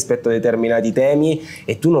posizione rispetto a determinati temi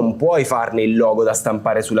e tu non puoi farne il logo da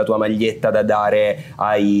stampare sulla tua maglietta da dare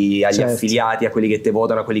agli affiliati, a quelli che te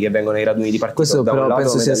votano, a quelli che vengono ai raduni di partito. Questo però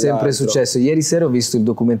penso sia sempre successo. Ieri sera ho visto il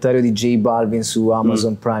documentario di J Balvin su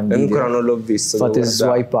Amazon Prime Video. Ancora non l'ho visto. Fate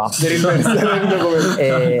swipe up.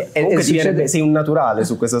 Comunque sei un naturale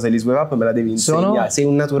su questo, se li swipe up me la devi insegnare. Sei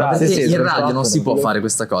un naturale. In radio non si può fare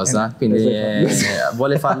questa cosa, quindi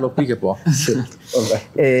vuole farlo qui che può.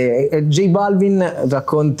 J Balvin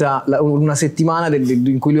racconta una settimana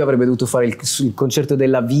in cui lui avrebbe dovuto fare il concerto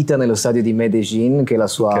della vita nello stadio di Medellin, che è la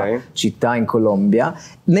sua città in Colombia,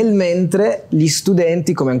 nel mentre gli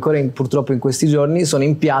studenti, come ancora purtroppo in questi giorni, sono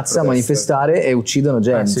in piazza a manifestare e uccidono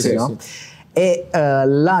gente, no? E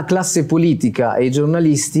la classe politica e i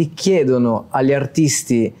giornalisti chiedono agli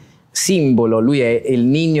artisti simbolo, lui è il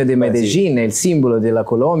Niño de Medellín, è il simbolo della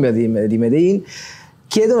Colombia, di Medellín,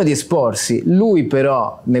 chiedono di esporsi. Lui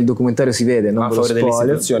però nel documentario si vede, non ve lo spoiler, delle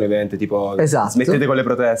istituzioni ovviamente, tipo smettete con le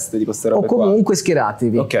proteste, tipo queste robe o comunque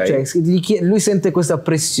schieratevi, cioè, lui sente questa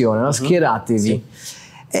pressione, no? Schieratevi.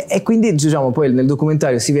 E quindi diciamo poi nel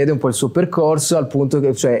documentario si vede un po' il suo percorso, al punto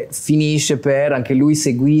che finisce per anche lui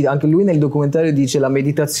nel documentario dice la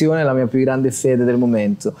meditazione è la mia più grande fede del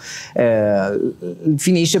momento,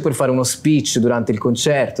 finisce per fare uno speech durante il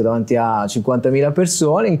concerto davanti a 50.000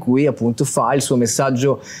 persone in cui appunto fa il suo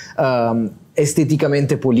messaggio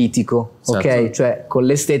esteticamente politico, ok? Cioè con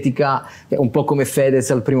l'estetica un po' come Fedez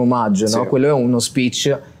al 1° maggio, no? Quello è uno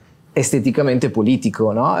speech esteticamente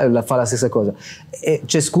politico, no? Fa la stessa cosa. E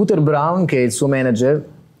c'è Scooter Brown, che è il suo manager,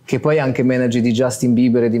 che poi è anche manager di Justin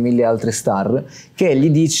Bieber e di 1000 altre star, che gli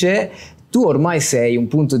dice: tu ormai sei un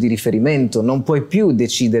punto di riferimento, non puoi più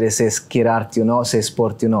decidere se schierarti o no, se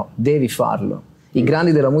esporti o no, devi farlo. I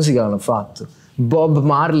grandi della musica l'hanno fatto, Bob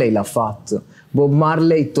Marley l'ha fatto. Bob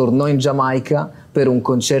Marley tornò in Giamaica per un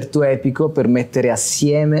concerto epico per mettere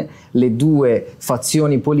assieme le due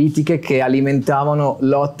fazioni politiche che alimentavano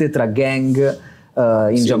lotte tra gang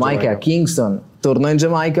in Giamaica e a Kingston. Tornò in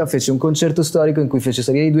Giamaica, fece un concerto storico in cui fece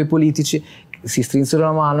salire i due politici, si strinsero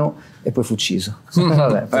la mano e poi fu ucciso.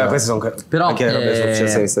 Vabbè, queste sono anche le robe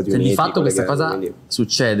successe negli Stati Uniti. Di fatto questa cosa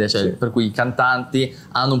succede, per cui i cantanti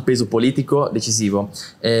hanno un peso politico decisivo,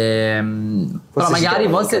 però magari a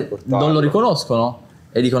volte non lo riconoscono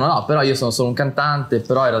e dicono no, però io sono solo un cantante,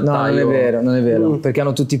 però in realtà non è vero, perché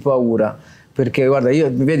hanno tutti paura. Perché guarda,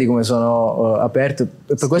 io vedi come sono aperto,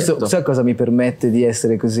 per questo sai cosa mi permette di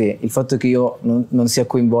essere così? Il fatto che io non sia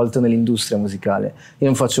coinvolto nell'industria musicale, io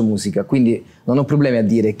non faccio musica, quindi non ho problemi a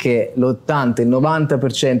dire che l'80, il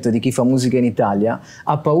 90% di chi fa musica in Italia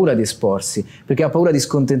ha paura di esporsi, perché ha paura di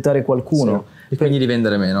scontentare qualcuno, E quindi di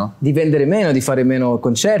vendere meno? Di vendere meno, di fare meno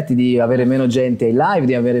concerti, di avere meno gente ai live,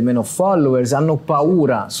 di avere meno followers, hanno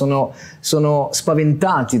paura, sono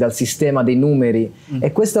spaventati dal sistema dei numeri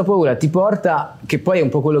e questa paura ti porta, che poi è un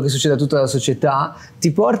po' quello che succede a tutta la società,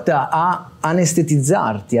 ti porta a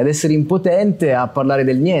anestetizzarti, ad essere impotente, a parlare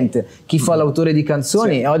del niente. Chi fa l'autore di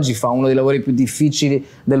canzoni oggi fa uno dei lavori più difficili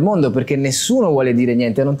del mondo perché nessuno vuole dire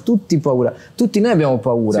niente, hanno tutti paura, tutti noi abbiamo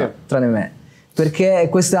paura, tranne me. Perché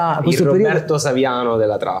questo Roberto Saviano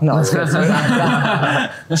della trap. No, scherzo.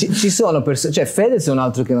 ci sono persone, cioè Fedez è un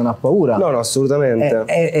altro che non ha paura. No, assolutamente.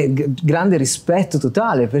 È grande rispetto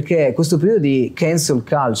totale, perché questo periodo di cancel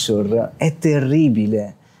culture è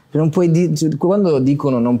terribile. Non puoi quando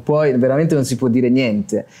dicono non puoi, veramente non si può dire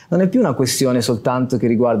niente. Non è più una questione soltanto che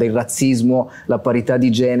riguarda il razzismo, la parità di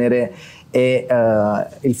genere e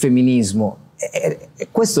il femminismo.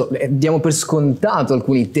 Questo diamo per scontato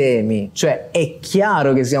alcuni temi, cioè è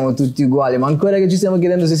chiaro che siamo tutti uguali, ma ancora che ci stiamo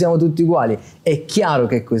chiedendo se siamo tutti uguali, è chiaro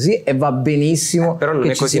che è così e va benissimo. Però non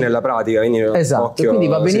è così nella pratica, quindi esatto, quindi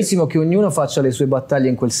va benissimo che ognuno faccia le sue battaglie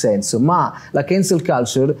in quel senso, ma la cancel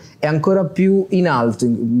culture è ancora più in alto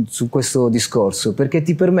su questo discorso, perché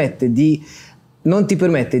non ti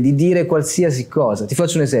permette di dire qualsiasi cosa. Ti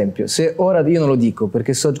faccio un esempio, se ora io non lo dico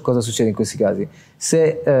perché so cosa succede in questi casi,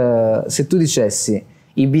 se tu dicessi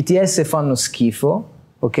i BTS fanno schifo,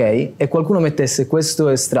 ok, e qualcuno mettesse questo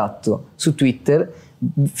estratto su Twitter,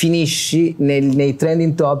 finisci nei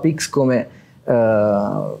trending topics come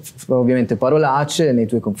ovviamente parolacce nei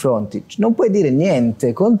tuoi confronti. Non puoi dire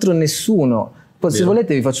niente contro nessuno. Poi, se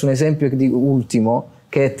volete vi faccio un esempio ultimo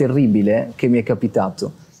che è terribile, che mi è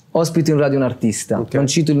capitato. Ospito in radio un artista, non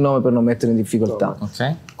cito il nome per non mettere in difficoltà.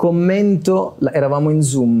 Commento, eravamo in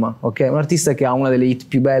Zoom, ok? Un artista che ha una delle hit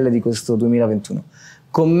più belle di questo 2021.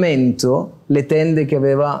 Commento le tende che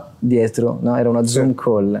aveva dietro, no? Era una Zoom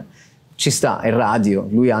call. Ci sta, è radio,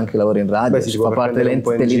 lui anche lavora in radio, fa parte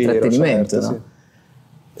dell'intrattenimento. Certo, no?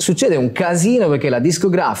 Succede un casino perché la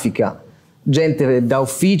discografica, gente da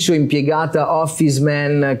ufficio, impiegata, office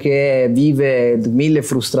man che vive 1000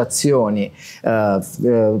 frustrazioni,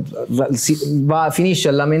 finisce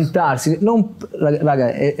a lamentarsi.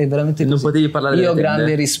 Raga, è veramente così. Non potevi parlare. Io ho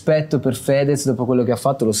grande rispetto per Fedez dopo quello che ha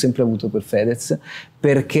fatto, l'ho sempre avuto per Fedez,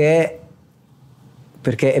 perché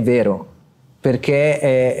è vero,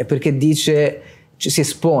 perché dice, si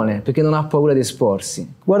espone, perché non ha paura di esporsi.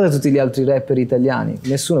 Guarda tutti gli altri rapper italiani,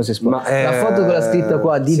 nessuno si espone. La foto con la scritta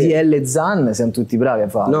qua DDL Zan, siamo tutti bravi a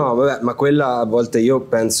farlo. No, vabbè, ma quella a volte io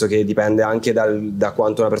penso che dipende anche da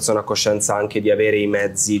quanto una persona ha coscienza anche di avere i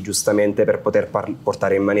mezzi giustamente per poter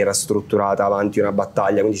portare in maniera strutturata avanti una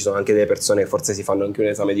battaglia. Quindi ci sono anche delle persone che forse si fanno anche un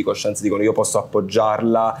esame di coscienza, dicono io posso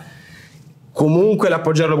appoggiarla. Comunque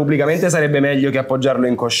l'appoggiarlo pubblicamente sarebbe meglio che appoggiarlo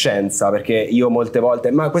in coscienza, perché io molte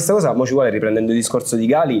volte, ma questa cosa mo ci vuole, riprendendo il discorso di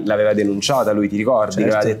Gali, l'aveva denunciata lui, ti ricordi? Certo.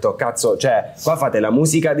 Che aveva detto cazzo, cioè qua fate la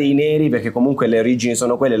musica dei neri perché comunque le origini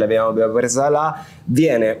sono quelle, l'avevamo presa là,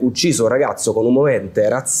 viene ucciso un ragazzo con un movente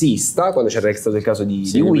razzista, quando c'era stato il caso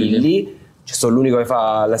di Willy, cioè sono l'unico che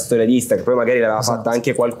fa la storia di Instagram, poi magari l'aveva fatta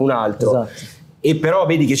anche qualcun altro. E però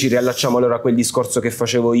vedi che ci riallacciamo allora a quel discorso che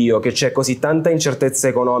facevo io, che c'è così tanta incertezza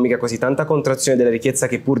economica, così tanta contrazione della ricchezza,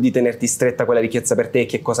 che pur di tenerti stretta quella ricchezza per te,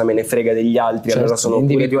 che cosa me ne frega degli altri, allora sono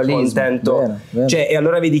pure più contento. Vero. Cioè, e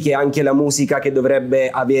allora vedi che anche la musica, che dovrebbe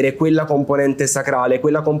avere quella componente sacrale,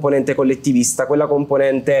 quella componente collettivista, quella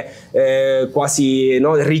componente quasi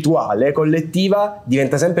rituale, collettiva,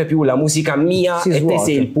 diventa sempre più la musica mia, e te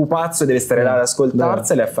sei il pupazzo, deve stare là ad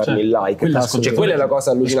ascoltarsela e a farmi il like. Quella è la cosa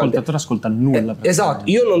allucinante. L'ascoltatore ascolta nulla. Esatto,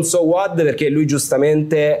 io non so WAD perché lui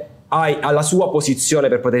giustamente ha la sua posizione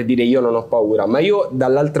per poter dire io non ho paura, ma io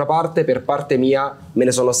dall'altra parte, per parte mia, me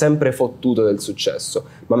ne sono sempre fottuto del successo,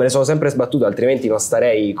 ma me ne sono sempre sbattuto, altrimenti non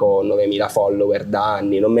starei con 9000 follower da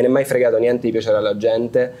anni, non me ne è mai fregato niente di piacere alla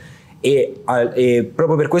gente. E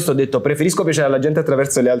proprio per questo ho detto preferisco piacere alla gente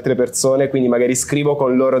attraverso le altre persone, quindi magari scrivo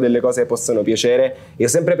con loro delle cose che possono piacere, e ho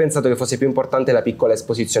sempre pensato che fosse più importante la piccola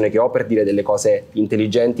esposizione che ho per dire delle cose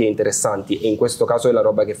intelligenti e interessanti, e in questo caso è la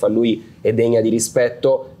roba che fa lui è degna di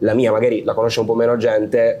rispetto, la mia magari la conosce un po' meno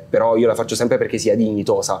gente, però io la faccio sempre perché sia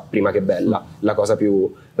dignitosa prima che bella, la cosa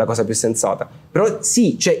più sensata. Però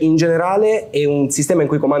sì, cioè in generale è un sistema in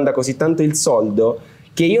cui comanda così tanto il soldo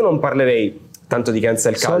che io non parlerei tanto di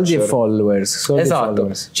cancel culture. Soldi e followers. Esatto.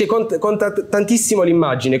 Cioè, conta tantissimo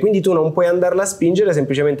l'immagine, quindi tu non puoi andarla a spingere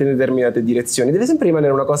semplicemente in determinate direzioni, deve sempre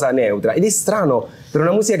rimanere una cosa neutra, ed è strano per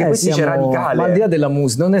una musica che poi si dice radicale. Ma al di là della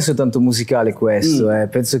musica, non è soltanto musicale questo,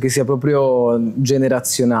 penso che sia proprio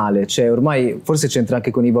generazionale, cioè ormai forse c'entra anche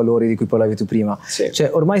con i valori di cui parlavi tu prima. Sì.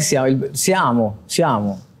 Cioè ormai siamo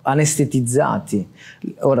anestetizzati.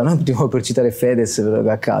 Ora non per citare Fedez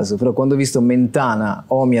a caso, però quando ho visto Mentana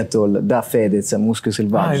Omiatol da Fedez a Muschio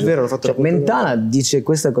Selvaggio, è vero, l'ho fatto Mentana dice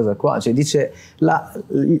questa cosa qua, cioè dice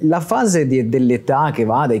la fase dell'età che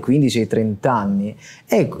va dai 15 ai 30 anni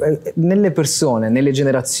è, nelle persone, nelle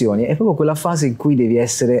generazioni, è proprio quella fase in cui devi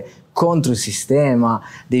essere contro il sistema,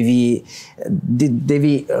 devi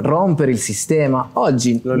rompere il sistema.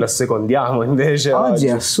 Oggi noi lo assecondiamo invece. Oggi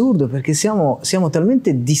è assurdo, perché siamo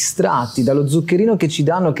talmente distratti dallo zuccherino che ci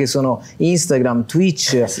danno, che sono Instagram,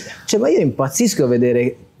 Twitch. Cioè, ma io impazzisco a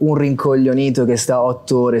vedere un rincoglionito che sta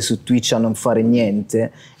 8 ore su Twitch a non fare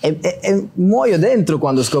niente e muoio dentro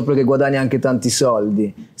quando scopro che guadagna anche tanti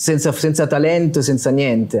soldi senza talento, senza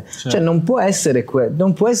niente. Cioè non può essere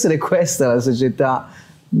questa la società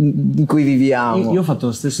in cui viviamo. Io ho fatto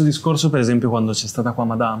lo stesso discorso, per esempio, quando c'è stata qua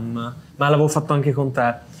Madame, ma l'avevo fatto anche con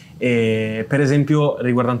te, per esempio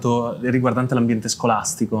riguardante l'ambiente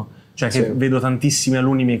scolastico, cioè che vedo tantissimi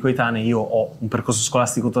alunni miei coetanei. Io ho un percorso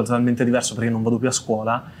scolastico totalmente diverso perché non vado più a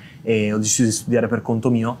scuola e ho deciso di studiare per conto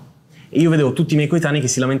mio, e io vedevo tutti i miei coetanei che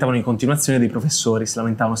si lamentavano in continuazione dei professori, si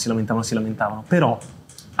lamentavano, però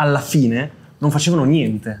alla fine non facevano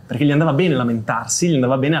niente, perché gli andava bene lamentarsi, gli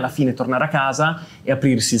andava bene alla fine tornare a casa e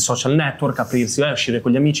aprirsi il social network, uscire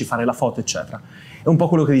con gli amici, fare la foto, eccetera. È un po'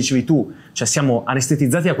 quello che dicevi tu, cioè siamo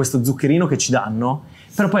anestetizzati a questo zuccherino che ci danno,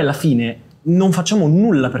 però poi alla fine non facciamo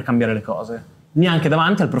nulla per cambiare le cose, neanche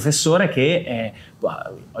davanti al professore che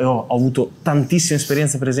io ho avuto tantissime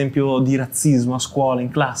esperienze, per esempio, di razzismo a scuola,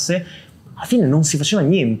 in classe. Alla fine non si faceva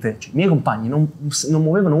niente, cioè, i miei compagni non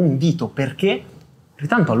muovevano un dito, perché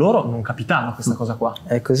tanto a loro non capitava questa cosa qua.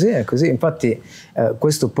 È così. Infatti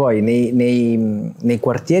questo poi nei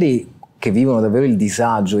quartieri che vivono davvero il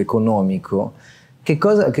disagio economico, che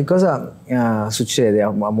cosa succede a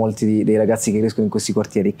molti dei ragazzi che crescono in questi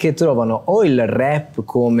quartieri? Che trovano o il rap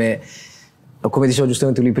come dicevo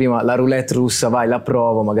giustamente lui prima, la roulette russa, vai, la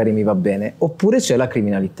provo, magari mi va bene, oppure c'è la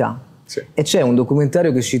criminalità. Sì. E c'è un documentario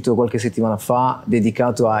che è uscito qualche settimana fa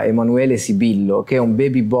dedicato a Emanuele Sibillo, che è un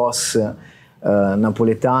baby boss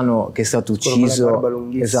napoletano che è stato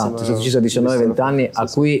ucciso, esatto, è stato ucciso a 19-20 anni, a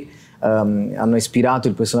cui hanno ispirato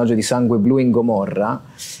il personaggio di Sangue Blu in Gomorra,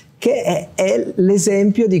 che è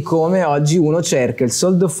l'esempio di come oggi uno cerca il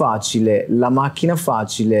soldo facile, la macchina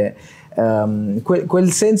facile,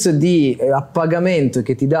 quel senso di appagamento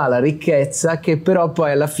che ti dà la ricchezza, che però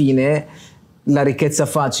poi alla fine la ricchezza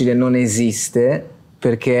facile non esiste,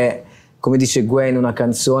 perché, come dice Gwen in una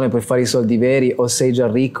canzone, per fare i soldi veri o sei già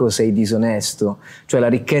ricco o sei disonesto. Cioè la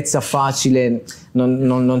ricchezza facile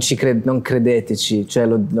non credeteci, cioè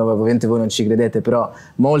ovviamente voi non ci credete, però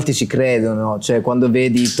molti ci credono. Cioè quando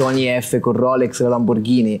vedi Tony F con Rolex e la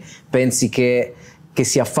Lamborghini pensi che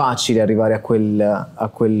sia facile arrivare a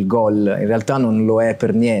quel goal, in realtà non lo è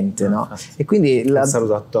per niente, no? E quindi un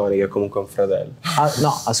saluto a Tony, che è comunque un fratello.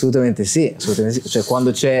 No, assolutamente sì. Cioè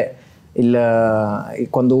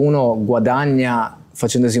quando uno guadagna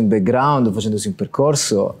facendosi un background, facendosi un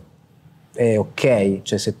percorso, è ok.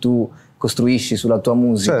 Cioè se tu costruisci sulla tua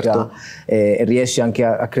musica, certo, e riesci anche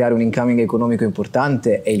a creare un incoming economico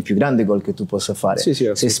importante, è il più grande goal che tu possa fare. Sì,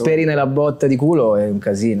 se speri nella botta di culo è un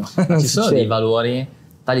casino. Ci sono dei valori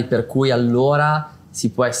tali per cui allora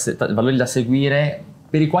si può essere valori da seguire,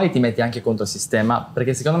 per i quali ti metti anche contro il sistema,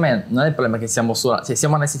 perché secondo me non è il problema che siamo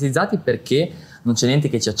anestetizzati perché non c'è niente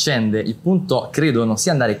che ci accende. Il punto credo non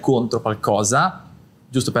sia andare contro qualcosa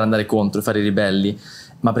giusto per andare contro e fare i ribelli,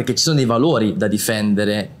 ma perché ci sono dei valori da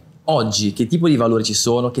difendere. Oggi che tipo di valori ci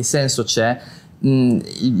sono, che senso c'è?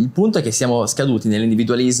 Il punto è che siamo scaduti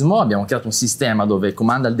nell'individualismo, abbiamo creato un sistema dove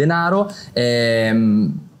comanda il denaro,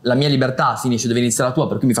 la mia libertà finisce dove inizia la tua,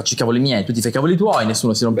 per cui mi faccio i cavoli miei, tu ti fai i cavoli tuoi,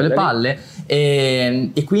 nessuno si rompe le palle,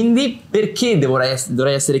 e quindi perché dovrei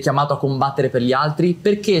essere chiamato a combattere per gli altri?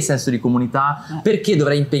 Perché senso di comunità? Perché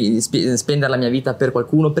dovrei spendere la mia vita per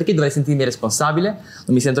qualcuno? Perché dovrei sentirmi responsabile?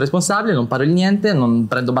 Non mi sento responsabile, non parlo di niente, non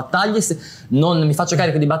prendo battaglie, non mi faccio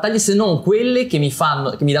carico di battaglie se non quelle che mi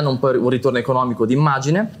danno un po' un ritorno economico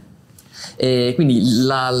d'immagine. E quindi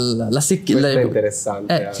è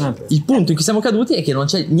interessante. Il punto in cui siamo caduti è che non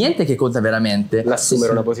c'è niente che conta veramente.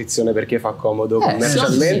 L'assumere una posizione perché fa comodo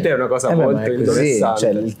commercialmente è una cosa molto interessante.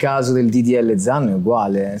 Cioè, il caso del DDL Zan è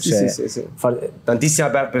uguale. Cioè, sì.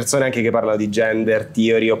 Tantissime persone anche che parlano di gender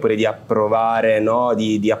theory, oppure di approvare, no?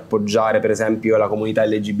 di appoggiare per esempio la comunità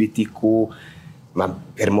LGBTQ. ma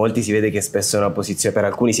per molti si vede che spesso è una posizione, per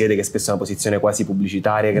alcuni si vede che spesso è una posizione quasi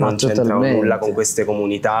pubblicitaria, che non c'entra nulla con queste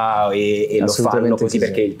comunità e lo fanno così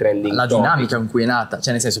perché il trending la topic. Dinamica in cui è nata,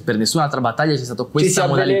 cioè nel senso, per nessun'altra battaglia c'è stata questa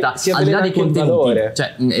modalità, si al di là dei contenuti,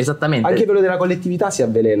 cioè esattamente anche quello della collettività si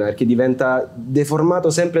avvelena perché diventa deformato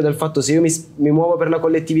sempre dal fatto se io mi muovo per la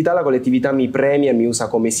collettività mi premia e mi usa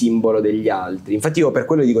come simbolo degli altri. Infatti io per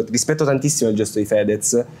quello dico, rispetto tantissimo il gesto di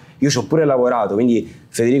Fedez, io ci ho pure lavorato, quindi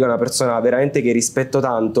Federico è una persona veramente che rispetto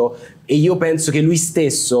tanto e io penso che lui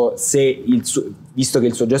stesso, visto che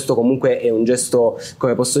il suo gesto comunque è un gesto,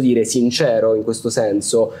 come posso dire, sincero in questo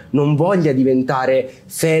senso, non voglia diventare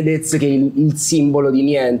Fedez che è il simbolo di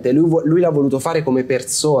niente, lui l'ha voluto fare come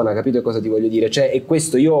persona, capito cosa ti voglio dire? Cioè, e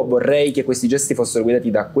questo io vorrei che questi gesti fossero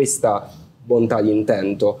guidati da questa bontà di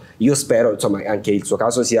intento. Io spero, insomma, anche il suo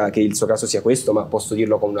caso sia questo, ma posso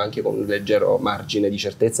dirlo anche con un leggero margine di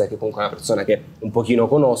certezza, che comunque è una persona che un pochino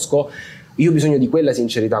conosco. Io ho bisogno di quella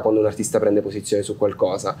sincerità quando un artista prende posizione su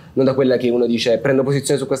qualcosa, non da quella che uno dice prendo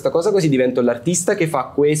posizione su questa cosa così divento l'artista che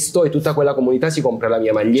fa questo e tutta quella comunità si compra la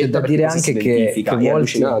mia maglietta. C'è da dire anche che è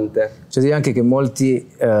allucinante. C'è da dire anche che molti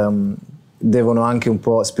devono anche un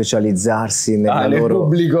po' specializzarsi nel loro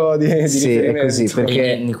pubblico di sì, è così,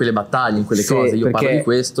 perché in quelle battaglie, in quelle cose, io parlo di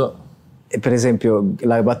questo. Per esempio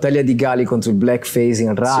la battaglia di Gali contro il blackface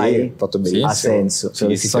in Rai fatto benissimo, ha senso, se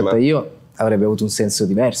l'avessi fatta io avrebbe avuto un senso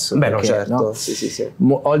diverso. Beh, perché, no, certo. No? Sì.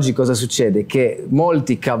 Oggi cosa succede? Che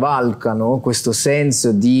molti cavalcano questo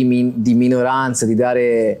senso di minoranza, di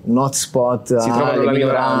dare un hotspot alle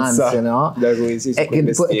minoranze, no? Da cui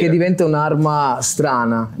che diventa un'arma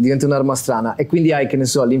strana, e quindi hai, che ne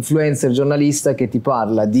so, l'influencer giornalista che ti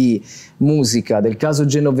parla di musica, del caso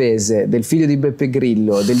genovese, del figlio di Beppe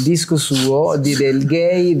Grillo, del disco suo, del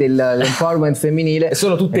gay, dell'empowerment femminile. E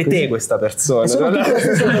sono tutte te questa persona.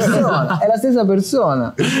 È la stessa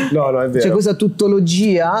persona. No, è vero. C'è questa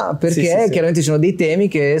tuttologia perché chiaramente ci sono dei temi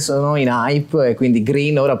che sono in hype e quindi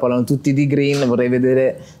green, ora parlano tutti di green, vorrei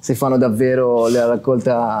vedere se fanno davvero la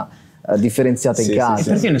raccolta differenziata in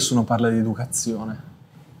casa. E perché nessuno parla di educazione?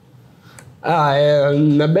 È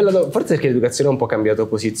una bella forse perché l'educazione ha un po' cambiato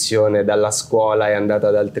posizione dalla scuola, è andata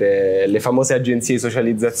ad altre, le famose agenzie di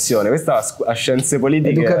socializzazione. Questa a scienze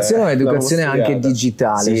politiche educazione anche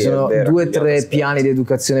digitale, ci sono 2 o 3 piani di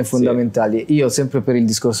educazione fondamentali. Io sempre per il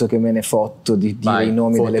discorso che me ne fotto di dire i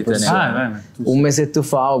nomi delle persone, un mesetto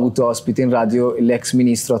fa ho avuto ospite in radio l'ex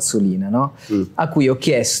ministro Azzolina, no? A cui ho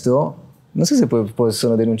chiesto, non so se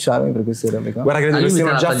possono denunciarmi per queste robe qua. Guarda, credo che lo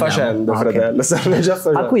stiamo già facendo, fratello.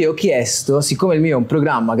 A cui ho chiesto, siccome il mio è un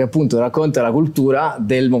programma che appunto racconta la cultura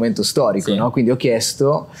del momento storico, no? Quindi ho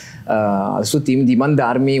chiesto al suo team di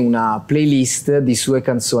mandarmi una playlist di sue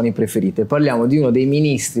canzoni preferite. Parliamo di uno dei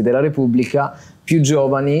ministri della Repubblica più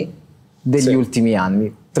giovani degli ultimi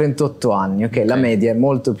anni, 38 anni, ok? La media è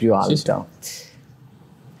molto più alta.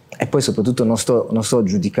 E poi soprattutto non sto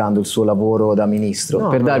giudicando il suo lavoro da ministro,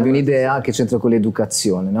 per darvi un'idea che c'entra con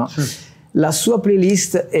l'educazione, no? La sua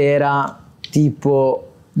playlist era tipo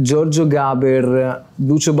Giorgio Gaber,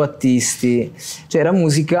 Lucio Battisti, cioè era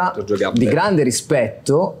musica di grande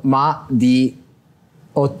rispetto ma di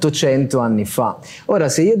 800 anni fa. Ora,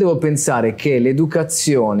 se io devo pensare che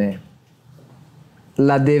l'educazione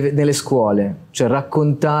nelle scuole, cioè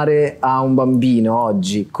raccontare a un bambino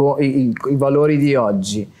oggi i valori di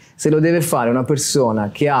oggi, se lo deve fare una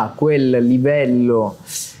persona che ha quel livello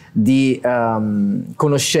di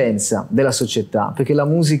conoscenza della società, perché la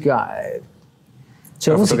musica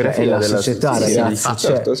la musica è la società,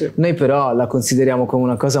 ragazzi. Noi però la consideriamo come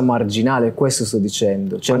una cosa marginale, questo sto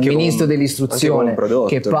dicendo. C'è un ministro dell'istruzione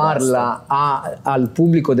che parla al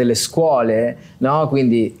pubblico delle scuole, no?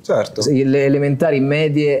 Quindi le elementari,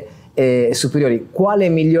 medie e superiori. Quale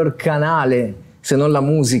miglior canale se non la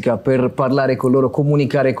musica per parlare con loro,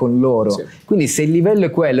 comunicare con loro? Quindi se il livello è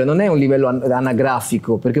quello, non è un livello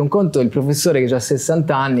anagrafico, perché un conto è il professore che ha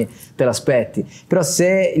 60 anni, te l'aspetti, però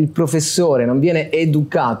se il professore non viene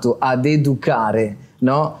educato ad educare,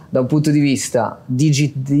 no? Da un punto di vista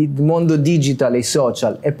mondo digital e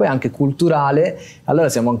social e poi anche culturale, allora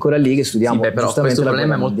siamo ancora lì che studiamo. Però questo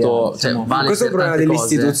problema è molto, vale, questo è un problema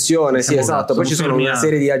dell'istituzione, poi ci sono una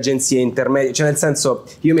serie di agenzie intermedie, cioè nel senso,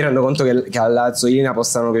 io mi rendo conto che alla Azzolina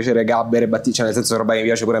possano piacere Gabber e Battisti, cioè nel senso roba che mi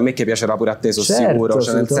piace pure a me, che piacerà pure a te, sono sicuro,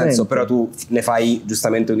 cioè nel senso, però tu ne fai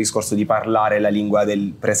giustamente un discorso di parlare la lingua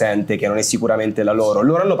del presente che non è sicuramente la loro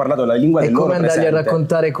hanno parlato la lingua del loro presente. E come andargli a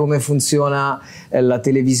raccontare come funziona la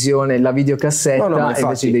televisione, la videocassetta, No, ma e infatti,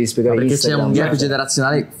 invece devi spiegare Perché Instagram. c'è un gap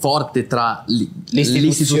generazionale forte tra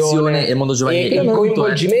l'istituzione e il mondo giovanile. e il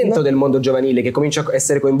coinvolgimento del mondo giovanile, che comincia a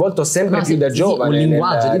essere coinvolto sempre più da giovane. Un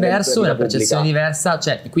linguaggio diverso, nella una percezione diversa,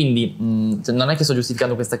 cioè, quindi non è che sto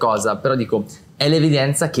giustificando questa cosa, però dico, è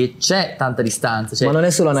l'evidenza che c'è tanta distanza. Cioè, ma non è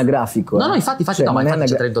solo anagrafico. no, infatti, cioè, no, ma infatti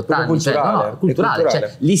c'è 38 anni, culturale, culturale.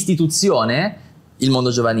 Cioè, l'istituzione, il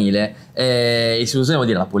mondo giovanile, istituzione vuol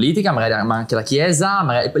dire la politica, magari, ma anche la chiesa,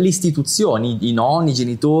 magari le istituzioni, i nonni, i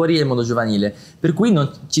genitori e il mondo giovanile, per cui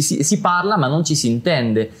si parla ma non ci si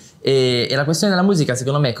intende. E la questione della musica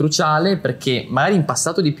secondo me è cruciale, perché magari in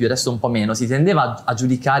passato di più, adesso un po' meno, si tendeva a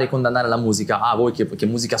giudicare e condannare la musica. Voi che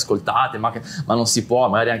musica ascoltate, ma non si può,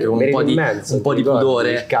 magari anche con un po' di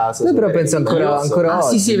pudore. Io però penso ancora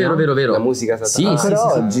oggi. Sì, vero. La musica satanica. Sì,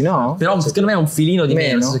 ancora oggi, no? Però secondo me è un filino di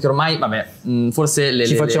meno, nel senso che ormai, forse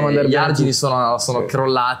gli argini sono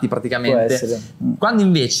crollati praticamente. Quando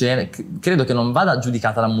invece credo che non vada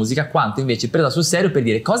giudicata la musica, quanto invece presa sul serio per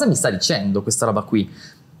dire: cosa mi sta dicendo questa roba qui?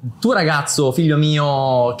 Tu ragazzo, figlio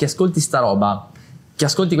mio, che ascolti sta roba, che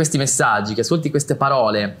ascolti questi messaggi, che ascolti queste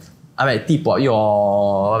parole, tipo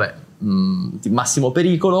io, massimo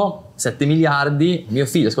pericolo, 7 miliardi, mio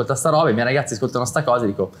figlio ascolta sta roba, i miei ragazzi ascoltano sta cosa, e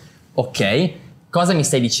dico, ok, cosa mi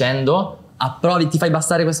stai dicendo? Approvi, ti fai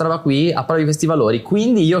bastare questa roba qui, approvi questi valori,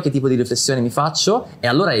 quindi io che tipo di riflessione mi faccio? E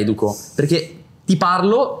allora educo, perché ti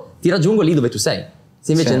parlo, ti raggiungo lì dove tu sei.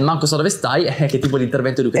 Se invece manco so dove stai, che tipo di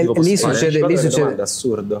intervento educativo posso fare? Lì succede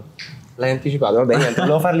assurdo. L'hai anticipato? Vabbè, niente,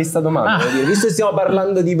 volevo fargli sta domanda. Visto che stiamo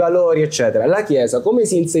parlando di valori, eccetera, la Chiesa come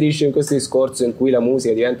si inserisce in questo discorso in cui la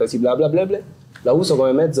musica diventa così bla bla bla bla? La uso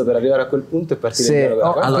come mezzo per arrivare a quel punto e partire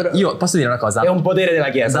da allora, io posso dire una cosa. È un potere della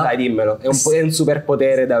Chiesa, dai, dimmelo. È un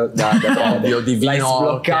superpotere da ovvio, divino. L'hai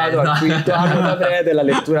sbloccato al quinto anno da prete, la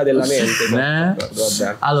lettura della mente.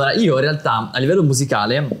 Vabbè. Allora, io in realtà a livello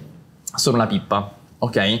musicale sono una pippa.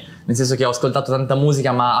 Ok? Nel senso che ho ascoltato tanta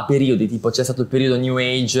musica, ma a periodi, tipo c'è stato il periodo New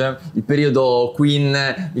Age, il periodo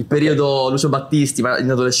Queen, il periodo Lucio Battisti, ma in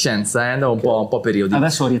adolescenza, andavo un po' a periodi.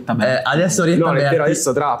 Adesso Orietta Berti.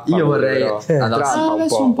 Adesso trappa. Io vorrei...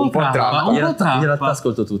 adesso un po' trappa. In realtà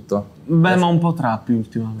ascolto tutto. Beh, ma un po' trappi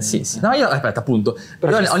ultimamente. Sì. No, io, aspetta, appunto.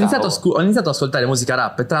 Ho iniziato ad ascoltare musica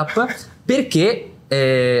rap e trap perché...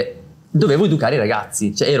 dovevo educare i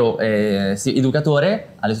ragazzi, cioè ero educatore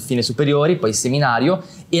alle fine superiori, poi seminario,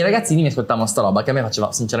 e i ragazzini mi ascoltavano sta roba che a me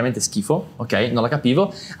faceva sinceramente schifo, ok? Non la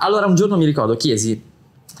capivo. Allora un giorno mi ricordo, chiesi: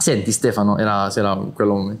 senti Stefano, era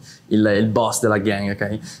quello, il boss della gang,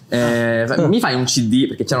 ok? Mi fai un CD,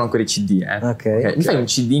 perché c'erano ancora i CD, okay? Mi fai un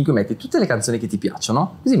CD in cui metti tutte le canzoni che ti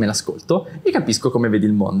piacciono, così me le ascolto e capisco come vedi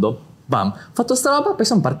il mondo. Bam, ho fatto sta roba, poi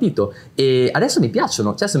sono partito e adesso mi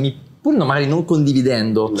piacciono, cioè pur magari non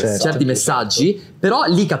condividendo certi messaggi, però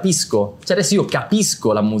li capisco, cioè adesso io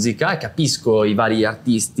capisco la musica, capisco i vari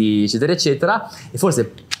artisti eccetera eccetera, e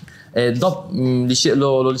forse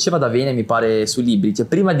lo diceva Davene mi pare sui libri, cioè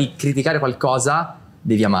prima di criticare qualcosa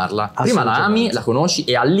devi amarla, prima la ami, la conosci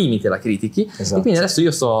e al limite la critichi. Esatto. E quindi adesso io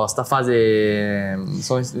sono in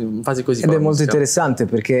fase così. Ed è molto interessante,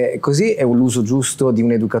 perché così è l'uso giusto di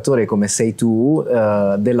un educatore come sei tu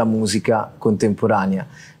della musica contemporanea.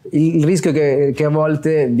 Il rischio è che a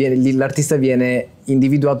volte l'artista viene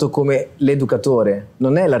individuato come l'educatore,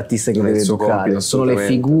 non è l'artista che deve educare, sono le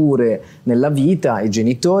figure nella vita, i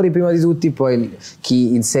genitori prima di tutti, poi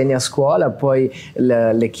chi insegna a scuola, poi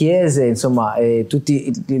le chiese, insomma,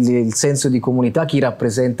 tutti il senso di comunità, chi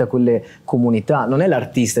rappresenta quelle comunità, non è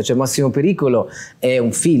l'artista. Cioè Massimo Pericolo è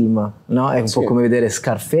un film, no? È un po' come vedere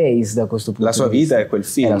Scarface da questo punto di vista. La sua vita è quel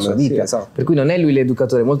film, è la sua vita. Esatto. Per cui non è lui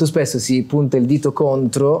l'educatore, molto spesso si punta il dito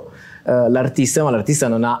contro l'artista, ma l'artista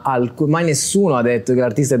non ha mai nessuno ha detto che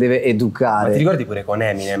l'artista deve educare. Ma ti ricordi pure con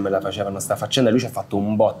Eminem la facevano sta faccenda, lui ci ha fatto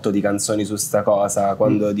un botto di canzoni su sta cosa,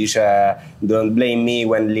 quando dice don't blame me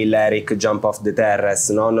when Lil Eric jump off the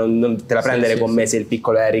terrace, no? Non te la prendere con me se il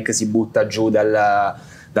piccolo Eric si butta giù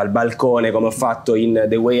dal balcone come ho fatto in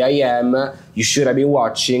The Way I Am, you should have been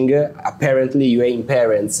watching, apparently you ain't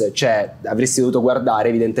parents, cioè avresti dovuto guardare,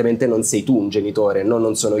 evidentemente non sei tu un genitore,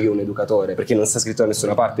 non sono io un educatore, perché non sta scritto da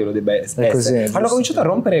nessuna parte, lo debba essere. Hanno cominciato a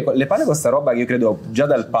rompere le palle con sta roba che io credo già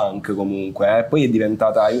dal punk comunque, poi è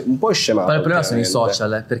diventata un po' scemata. Ma il problema sono i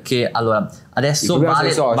social, perché allora adesso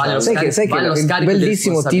vale lo sai che il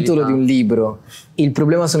bellissimo titolo di un libro, il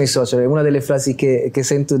problema sono i social, è una delle frasi che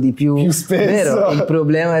sento di più spesso. Vero, il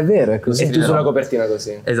problema è vero, è così. E tu sulla copertina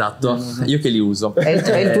così. Esatto. Io che li uso. È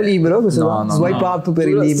il tuo libro? Questo No, no, swipe no. up per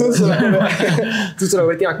il libro. Tu sulla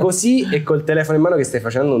copertina così e col telefono in mano che stai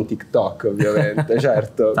facendo un TikTok, ovviamente,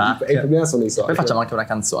 certo. Tac. E il problema sono i Poi social. facciamo anche una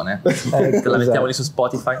canzone. Te la mettiamo lì su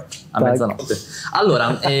Spotify a Tac. mezzanotte.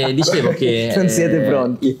 Allora, dicevo che Non siete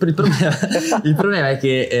pronti. il problema è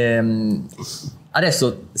che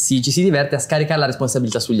adesso ci si diverte a scaricare la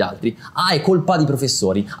responsabilità sugli altri. Ah, è colpa di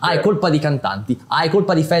professori, è colpa di cantanti, è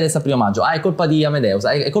colpa di Fedez a primo maggio, è colpa di Amadeus,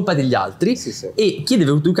 è colpa degli altri. Sì, sì. E chi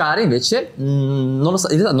deve educare invece non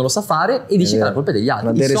lo sa fare e dice che la colpa è degli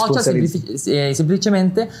altri. I social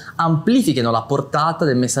semplicemente amplificano la portata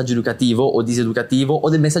del messaggio educativo o diseducativo o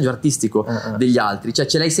del messaggio artistico degli altri. Cioè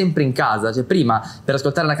ce l'hai sempre in casa. Cioè prima per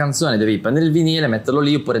ascoltare una canzone devi prendere il vinile, metterlo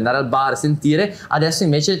lì oppure andare al bar, sentire. Adesso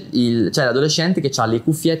invece c'è l'adolescente che ha le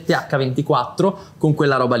cuffiette H24 con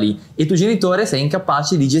quella roba lì e tu genitore sei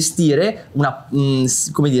incapace di gestire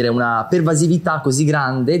una pervasività così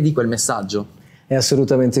grande di quel messaggio. È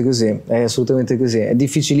assolutamente così, è assolutamente così. È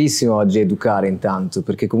difficilissimo oggi educare intanto,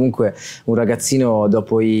 perché comunque un ragazzino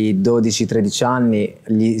dopo i 12-13 anni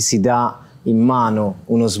gli si dà in mano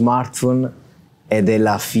uno smartphone ed è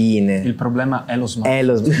la fine. Il problema è lo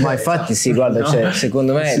smartphone. Ma infatti sì, guarda, No. cioè,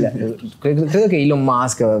 secondo me, credo che Elon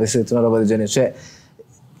Musk avesse detto una roba del genere, cioè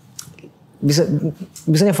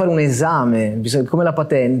bisogna fare un esame, come la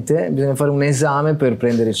patente, bisogna fare un esame per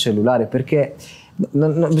prendere il cellulare, perché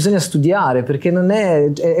bisogna studiare, perché non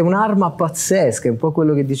è un'arma pazzesca, è un po'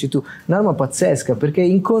 quello che dici tu, un'arma pazzesca, perché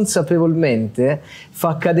inconsapevolmente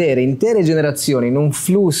fa cadere intere generazioni in un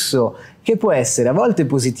flusso che può essere a volte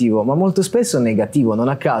positivo ma molto spesso negativo. Non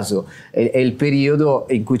a caso è il periodo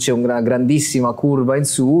in cui c'è una grandissima curva in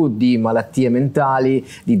su di malattie mentali,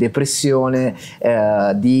 di depressione,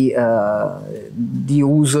 di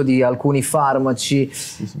uso di alcuni farmaci.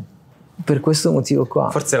 Sì. Per questo motivo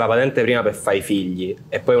qua. Forse la patente prima per fare i figli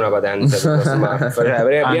e poi una patente per lo smartphone. Cioè,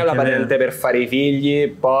 prima la patente per fare i figli,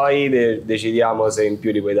 poi decidiamo se in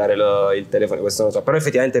più gli puoi dare il telefono. Questo non so. Però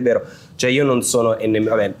effettivamente è vero. Cioè io non sono,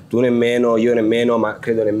 vabbè, tu nemmeno, io nemmeno, ma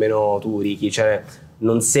credo nemmeno tu, Ricky. Cioè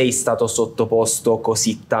non sei stato sottoposto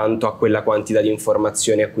così tanto a quella quantità di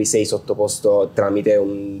informazioni a cui sei sottoposto tramite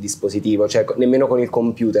un dispositivo, cioè nemmeno con il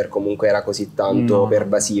computer comunque era così tanto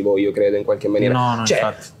pervasivo, io credo, in qualche maniera. No, cioè,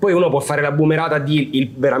 infatti. poi uno può fare la boomerata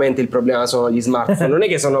di veramente il problema sono gli smartphone, non è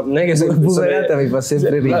che sono la boomerata mi fa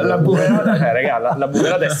sempre ridere. La boomerata, raga, la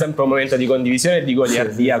boomerata è sempre un momento di condivisione e di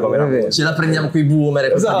goliardia, come la musica. Ce la prendiamo coi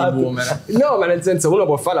boomer, Esatto. di boomer. No, ma nel senso, uno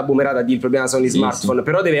può fare la boomerata di il problema sono gli smartphone,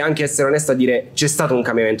 però deve anche essere onesto a dire c'è stato un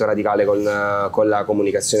cambiamento radicale con la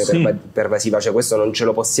comunicazione pervasiva, cioè questo non ce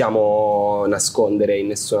lo possiamo nascondere in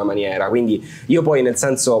nessuna maniera. Quindi io poi, nel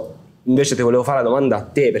senso, invece ti volevo fare la domanda a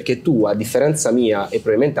te, perché tu, a differenza mia e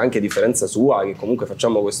probabilmente anche a differenza sua, che comunque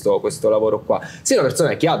facciamo questo lavoro qua, sei una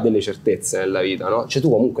persona che ha delle certezze nella vita, no? Cioè tu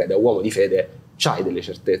comunque da uomo di fede c'hai delle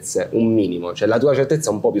certezze, un minimo, cioè la tua certezza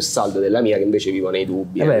è un po' più salda della mia, che invece vivo nei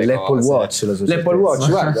dubbi. L'Apple Watch, l'Apple Watch,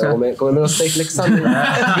 guarda come me lo stai flexando. Io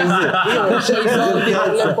non c'ho i soldi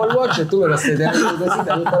con l'Apple Watch e tu me lo stai tenendo così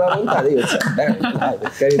da tutta la puntata. Io dai,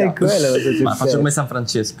 per carità. È quella la tua Ma faccio come San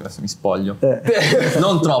Francesco, adesso mi spoglio.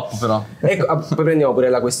 Non troppo però. Ecco, poi prendiamo pure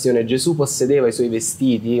la questione: Gesù possedeva i suoi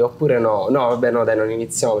vestiti oppure no? No, vabbè, no, dai, non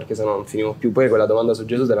iniziamo perché sennò non finimo più. Poi quella domanda su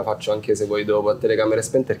Gesù te la faccio anche se vuoi dopo a telecamere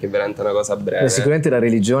spente, perché è veramente una cosa breve. Sicuramente la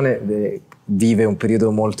religione vive un periodo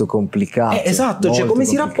molto complicato. Esatto, cioè come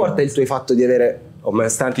si rapporta il tuo fatto di avere... Oh, ma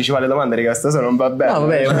sta anticipando le domande, che questa sera non va bene. No,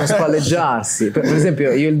 vabbè, è uno spalleggiarsi. Per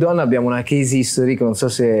esempio, io e il Don abbiamo una case history che non so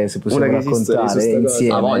se possiamo raccontare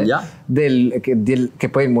insieme. Ha voglia? Che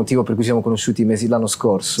poi è il motivo per cui siamo conosciuti l'anno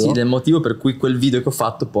scorso. Sì, del motivo per cui quel video che ho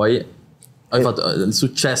fatto poi... il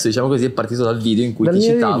successo, diciamo così, è partito dal video in cui ti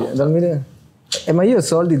citavo. Ma io ho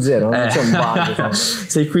soldi zero, non c'è un budget.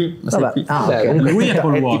 Sei qui, ma sei qui. Okay. Lui è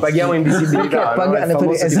ti paghiamo in visibilità, no?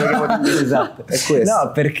 Esatto. È questo.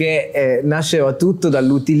 No, perché nasceva tutto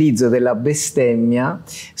dall'utilizzo della bestemmia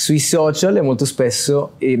sui social e molto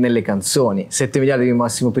spesso nelle canzoni. 7 miliardi di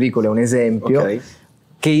massimo pericolo è un esempio. Okay.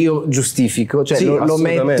 Che io giustifico, cioè lo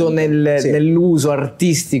metto nell'uso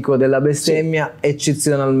artistico della bestemmia,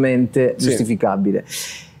 eccezionalmente giustificabile.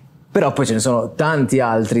 Però poi ce ne sono tanti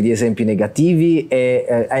altri di esempi negativi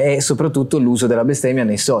e soprattutto l'uso della bestemmia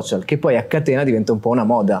nei social, che poi a catena diventa un po' una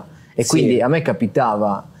moda. E quindi a me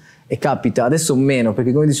capitava e capita, adesso meno,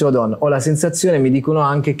 perché come diceva Don, ho la sensazione, mi dicono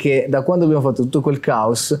anche che da quando abbiamo fatto tutto quel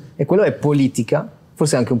caos, e quello è politica,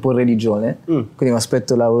 forse anche un po' religione, quindi mi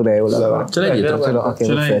aspetto l'aureola. Ce l'hai dietro? Okay,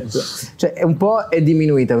 perfetto. Cioè un po' è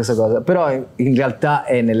diminuita questa cosa, però in realtà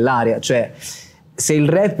è nell'aria, cioè se il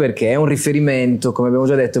rapper, che è un riferimento, come abbiamo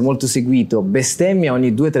già detto, è molto seguito, bestemmia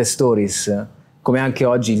ogni 2 o 3 stories, come anche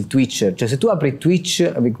oggi il Twitcher, cioè se tu apri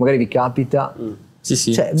Twitch, magari vi capita,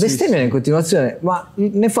 cioè bestemmiano in continuazione, ma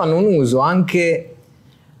ne fanno un uso anche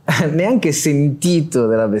neanche sentito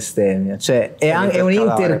della bestemmia, cioè è un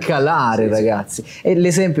intercalare, ragazzi. E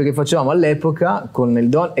l'esempio che facevamo all'epoca con il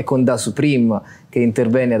Don e con Da Supreme, che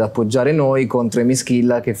intervenne ad appoggiare noi contro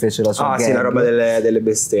Emischilla che fece la sua sì, la roba delle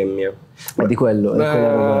bestemmie. Ma di quello,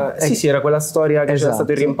 sì, era quella storia che c'era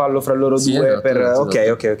stato il rimpallo fra loro due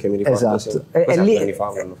ok, mi ricordo. Esatto. E lì, anni fa,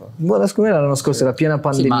 un anno fa. Secondo me l'anno scorso era piena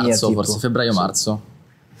pandemia, marzo, forse febbraio-marzo.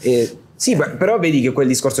 Sì, però vedi che quel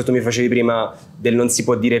discorso che tu mi facevi prima del non si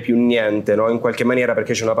può dire più niente, no? In qualche maniera,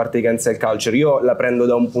 perché c'è una parte di cancel culture, io la prendo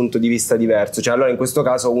da un punto di vista diverso, cioè allora in questo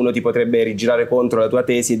caso uno ti potrebbe rigirare contro la tua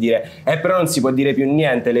tesi e dire però non si può dire più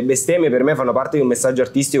niente, le bestemmie per me fanno parte di un messaggio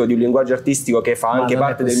artistico, di un linguaggio artistico che fa anche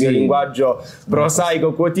parte del mio linguaggio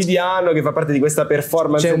prosaico quotidiano, che fa parte di questa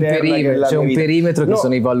performance eterna. C'è un perimetro che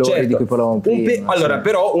sono i valori di cui parlavamo prima. Allora,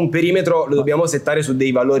 però un perimetro lo dobbiamo settare su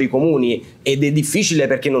dei valori comuni, ed è difficile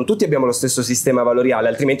perché non tutti abbiamo lo stesso sistema valoriale,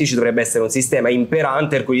 altrimenti ci dovrebbe essere un sistema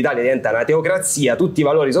imperante per cui l'Italia diventa una teocrazia, tutti i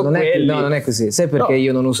valori sono quelli. No, non è così. Sai perché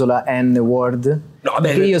io non uso la N-word? No,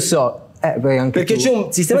 perché io so perché c'è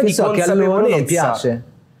un sistema di consapevolezza che a loro non piace.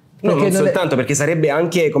 No, non soltanto, perché sarebbe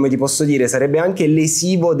anche, come ti posso dire, sarebbe anche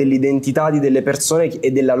lesivo dell'identità di delle persone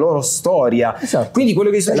e della loro storia. Esatto. Quindi quello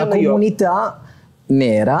che sto dicendo la comunità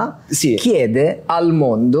nera chiede al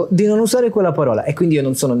mondo di non usare quella parola, e quindi io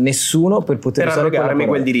non sono nessuno per poter usare quella parola.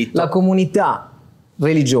 Quel diritto. La comunità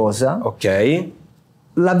religiosa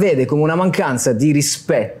la vede come una mancanza di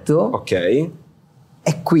rispetto,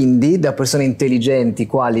 e quindi da persone intelligenti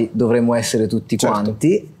quali dovremmo essere tutti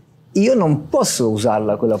quanti, io non posso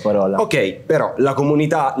usarla quella parola. Ok, però la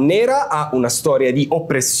comunità nera ha una storia di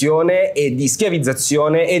oppressione e di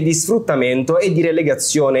schiavizzazione e di sfruttamento e di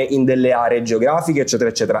relegazione in delle aree geografiche, eccetera,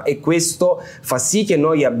 eccetera. E questo fa sì che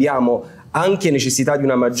noi abbiamo anche necessità di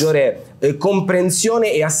una maggiore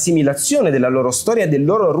comprensione e assimilazione della loro storia e del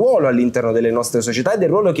loro ruolo all'interno delle nostre società e del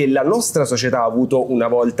ruolo che la nostra società ha avuto una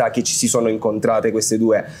volta che ci si sono incontrate queste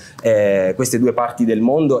due parti del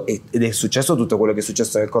mondo, ed è successo tutto quello che è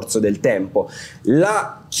successo nel corso del tempo.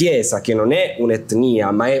 La Chiesa, che non è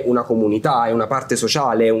un'etnia ma è una comunità, è una parte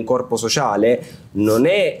sociale, è un corpo sociale, non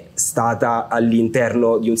è stata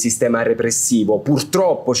all'interno di un sistema repressivo.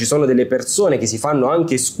 Purtroppo ci sono delle persone che si fanno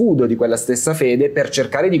anche scudo di quella stessa fede per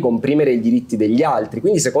cercare di comprimere i diritti degli altri.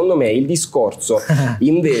 Quindi secondo me il discorso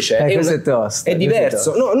invece è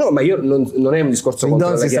diverso. No, ma io non è un discorso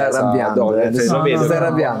contro la Chiesa. Stai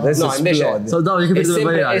arrabbiando. No, invece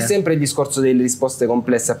è sempre il discorso delle risposte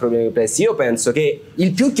complesse a problemi complessi. Io penso che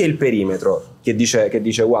il più che il perimetro che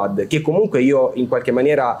dice WAD, che comunque io in qualche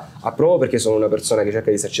maniera approvo perché sono una persona che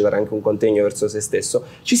cerca di esercitare anche un contegno verso se stesso,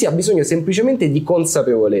 ci sia bisogno semplicemente di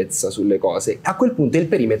consapevolezza sulle cose. A quel punto il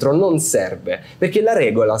perimetro non serve, perché la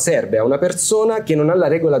regola serve a una persona che non ha la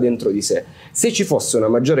regola dentro di sé. Se ci fosse una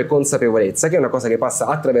maggiore consapevolezza, che è una cosa che passa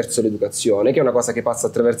attraverso l'educazione, che è una cosa che passa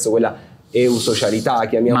attraverso quella eusocialità,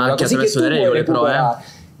 chiamiamola così, che tu puoi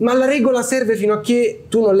recuperare. Ma la regola serve fino a che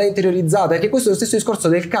tu non l'hai interiorizzata, perché questo è lo stesso discorso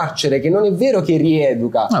del carcere, che non è vero che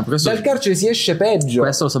rieduca. Dal carcere si esce peggio.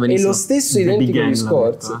 Questo lo so benissimo. È lo stesso identico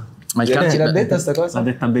discorso. Ma il carcere l'ha detta sta cosa? L'ha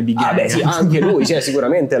detta Baby Gang. Sì, anche lui,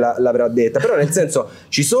 sicuramente l'avrà detta. Però nel senso,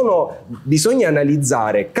 bisogna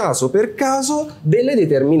analizzare caso per caso delle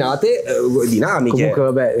determinate dinamiche.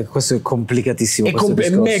 Comunque questo è complicatissimo. È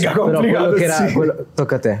mega complicato. Però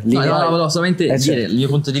tocca a te. Volevo solamente dire il mio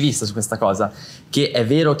punto di vista su questa cosa, che è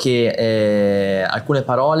vero che alcune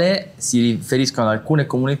parole si riferiscono ad alcune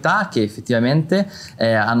comunità che effettivamente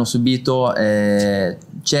hanno subito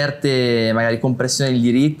certe magari compressioni di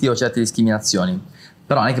diritti o certe discriminazioni,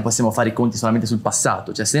 però non è che possiamo fare i conti solamente sul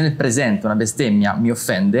passato. Cioè, se nel presente una bestemmia mi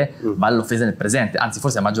offende, vale l'offesa nel presente, anzi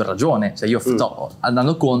forse a maggior ragione. Cioè io sto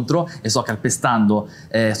andando contro e sto calpestando,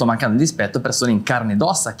 sto mancando di rispetto a persone in carne ed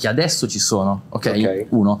ossa che adesso ci sono, ok?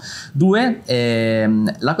 Uno. Due,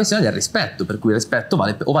 la questione del rispetto, per cui il rispetto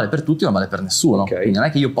vale per tutti o non vale per nessuno. Quindi non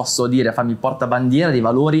è che io posso dire, farmi il portabandiera dei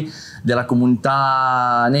valori della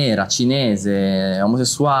comunità nera, cinese,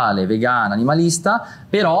 omosessuale, vegana, animalista,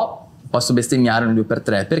 però posso bestemmiare un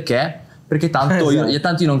 2x3 perché tanto io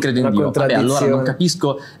non credo in Dio. Vabbè, allora non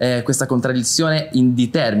capisco questa contraddizione di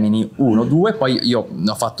termini. Uno, due, poi io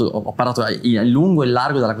ho parlato in lungo e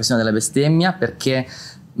largo della questione della bestemmia perché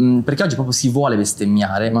oggi proprio si vuole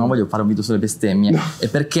bestemmiare, ma non voglio fare un video sulle bestemmie,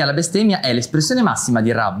 perché la bestemmia è l'espressione massima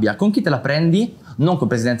di rabbia con chi te la prendi non col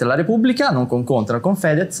Presidente della Repubblica, non con Conte, non con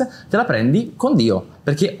Fedez, te la prendi con Dio,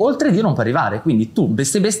 perché oltre Dio non puoi arrivare, quindi tu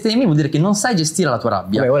se bestemmi vuol dire che non sai gestire la tua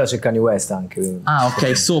rabbia. Beh, ora c'è Kanye West anche. Ah,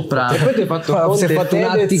 ok, sopra. E poi ti hai fatto si è fatto un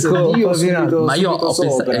attico, ma io ho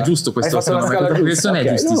pensato, è giusto questo, secondo me questa questione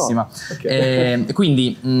è giustissima.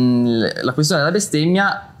 Quindi la questione della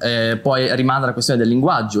bestemmia poi rimanda alla questione del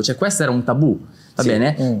linguaggio, cioè questo era un tabù, va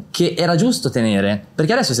bene? Che era giusto tenere,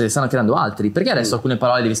 perché adesso se ne stanno creando altri, perché adesso alcune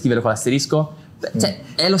parole devi scrivere con l'asterisco? Cioè,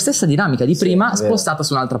 è la stessa dinamica di prima spostata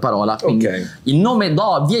su un'altra parola. Quindi il nome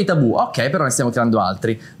via i tabù, ok, però ne stiamo creando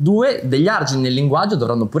altri. 2, degli argini nel linguaggio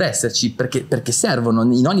dovranno pure esserci, perché servono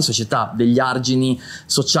in ogni società degli argini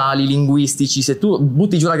sociali, linguistici. Se tu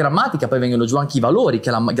butti giù la grammatica, poi vengono giù anche i valori che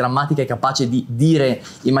la grammatica è capace di dire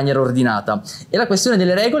in maniera ordinata. E la questione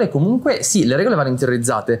delle regole, comunque, sì, le regole vanno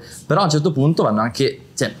interiorizzate, però a un certo punto vanno anche,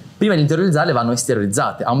 cioè, prima di interiorizzarle vanno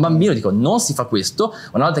esteriorizzate. A un bambino dico non si fa questo,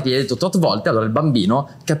 una volta che gli hai detto tot volte, allora il bambino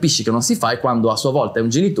capisce che non si fa, e quando a sua volta è un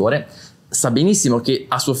genitore sa benissimo che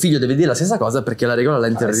a suo figlio deve dire la stessa cosa perché la regola l'ha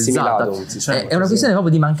interiorizzata. È una questione proprio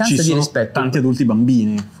di mancanza di rispetto. Tanti adulti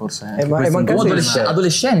bambini, forse.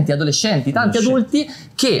 Adolescenti, tanti adulti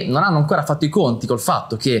che non hanno ancora fatto i conti col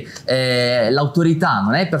fatto che l'autorità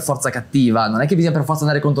non è per forza cattiva, non è che bisogna per forza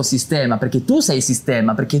andare contro il sistema, perché tu sei il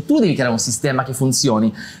sistema, perché tu devi creare un sistema che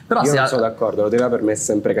funzioni. Però io non sono d'accordo, l'autorità per me è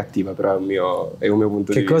sempre cattiva, però è un mio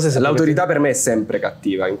punto di vista. L'autorità per me è sempre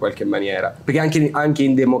cattiva in qualche maniera, perché anche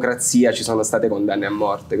in democrazia ci sono state condanne a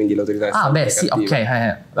morte, quindi l'autorità è sempre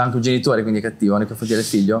cattiva. Anche un genitore quindi è cattivo nei confronti del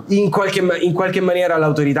figlio? In qualche maniera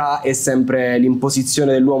l'autorità è sempre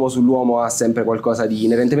l'imposizione dell'uomo sull'uomo, ha sempre qualcosa di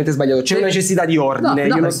inerentemente sbagliato. C'è una necessità di ordine,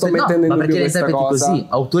 io non sto mettendo in dubbio questa cosa. Così,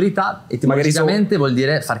 autorità etimologicamente vuol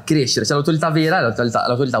dire far crescere, cioè l'autorità vera è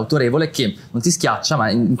l'autorità autorevole che non ti schiaccia,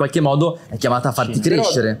 ma in qualche modo è chiamata a farti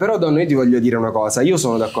crescere. Però Don, io ti voglio dire una cosa, io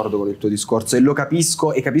sono d'accordo con il tuo discorso e lo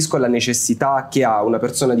capisco, e capisco la necessità che ha una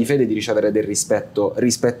persona di fede di ricevere del rispetto.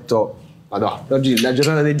 Madonna, oggi la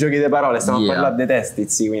giornata dei giochi di parole, stiamo a parlare dei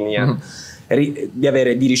testizi, quindi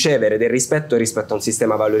di ricevere del rispetto rispetto a un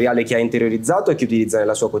sistema valoriale che ha interiorizzato e che utilizza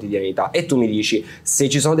nella sua quotidianità. E tu mi dici, se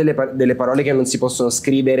ci sono delle parole che non si possono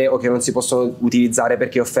scrivere o che non si possono utilizzare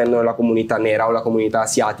perché offendono la comunità nera o la comunità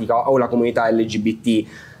asiatica o la comunità LGBT,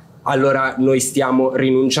 allora noi stiamo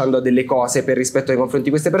rinunciando a delle cose per rispetto nei confronti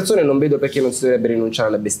di queste persone, non vedo perché non si dovrebbe rinunciare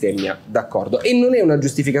alla bestemmia, d'accordo? E non è una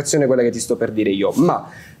giustificazione quella che ti sto per dire io, ma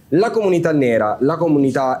la comunità nera, la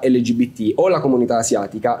comunità LGBT o la comunità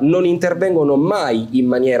asiatica non intervengono mai in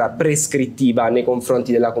maniera prescrittiva nei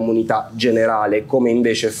confronti della comunità generale, come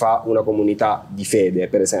invece fa una comunità di fede,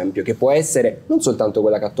 per esempio, che può essere non soltanto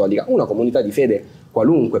quella cattolica, una comunità di fede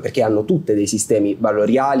qualunque, perché hanno tutte dei sistemi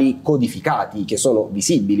valoriali codificati, che sono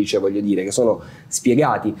visibili, cioè voglio dire, che sono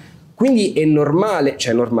spiegati. Quindi è normale,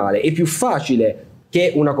 è più facile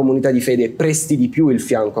che una comunità di fede presti di più il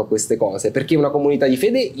fianco a queste cose, perché una comunità di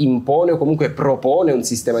fede impone o comunque propone un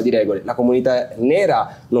sistema di regole. La comunità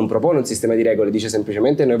nera non propone un sistema di regole, dice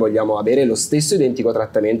semplicemente noi vogliamo avere lo stesso identico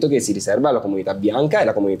trattamento che si riserva alla comunità bianca, e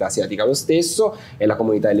la comunità asiatica lo stesso, e la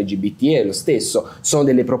comunità LGBT è lo stesso. Sono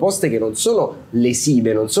delle proposte che non sono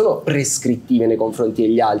lesive, non sono prescrittive nei confronti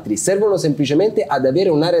degli altri, servono semplicemente ad avere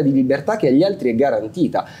un'area di libertà che agli altri è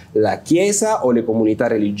garantita. La Chiesa o le comunità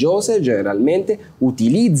religiose generalmente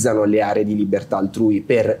utilizzano le aree di libertà altrui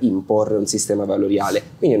per imporre un sistema valoriale,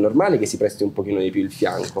 quindi è normale che si presti un pochino di più il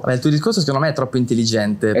fianco. Vabbè, il tuo discorso secondo me è troppo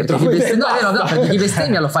intelligente, perché chi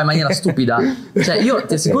bestemmia lo fa in maniera stupida. Cioè io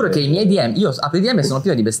ti assicuro che i miei DM, io apro i DM e sono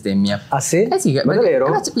pieno di bestemmie. Ah sì? Sì, ma davvero?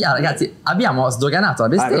 Ragazzi, abbiamo sdoganato la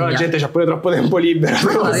bestemmia. Però la gente c'ha pure troppo tempo libero.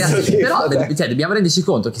 No, ragazzi, però dobbiamo renderci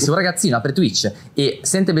conto che se un ragazzino apre Twitch e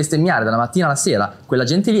sente bestemmiare dalla mattina alla sera, quella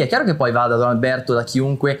gente lì è chiaro che poi va da Don Alberto, da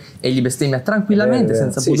chiunque, e gli bestemmia tranquillamente,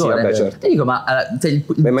 senza pudore. Sì, vabbè, certo. E dico, ma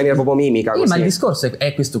in maniera proprio mimica. Ma il discorso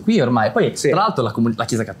è questo qui ormai. Poi, tra l'altro, la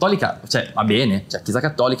Chiesa Cattolica, cioè, va bene, cioè, Chiesa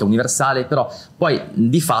Cattolica universale, però poi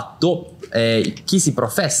di fatto chi si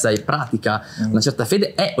professa e pratica una certa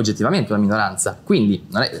fede è oggettivamente una minoranza. Quindi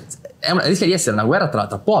non rischia di essere una guerra tra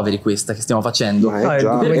poveri questa che stiamo facendo.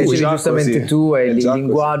 Come dicevi giustamente tu, il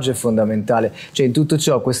linguaggio è fondamentale. Cioè, in tutto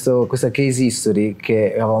ciò, questa case history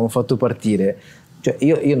che avevamo fatto partire, cioè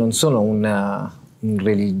io non sono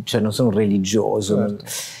non sono un religioso, certo.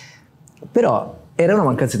 Però era una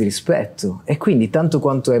mancanza di rispetto, e quindi tanto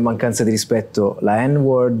quanto è mancanza di rispetto la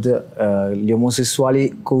N-word, gli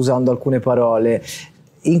omosessuali usando alcune parole,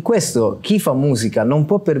 in questo chi fa musica non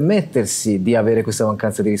può permettersi di avere questa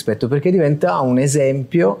mancanza di rispetto, perché diventa un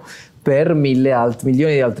esempio per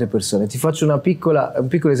milioni di altre persone. Ti faccio un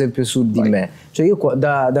piccolo esempio su di me. Cioè io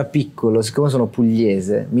da piccolo, siccome sono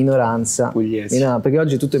pugliese, minoranza, perché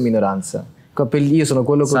oggi tutto è minoranza, Io sono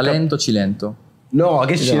quello con Salento, Cilento. No,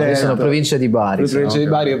 che Io Cilento? sono provincia di Bari. Provincia di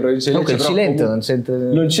Bari e provincia di Comunque Lecce. il Cilento non c'entra.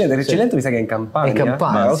 Non c'entra, il Cilento mi sa che è in Campania. È in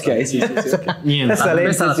Campania. Ah, ok, sì. Okay. Niente.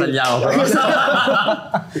 Questa la tagliamo.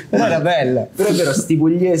 Però era bella. Però è vero, sti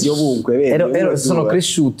pugliesi ovunque, vedi? Sono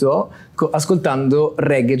cresciuto ascoltando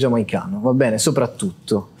reggae giamaicano, va bene,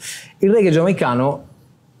 soprattutto. Il reggae giamaicano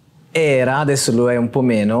era, adesso lo è un po'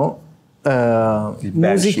 meno,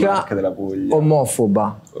 musica della Puglia.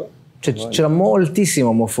 omofoba. Cioè, c'era moltissima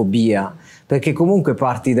omofobia, perché comunque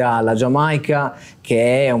parti dalla Giamaica,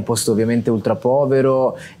 che è un posto ovviamente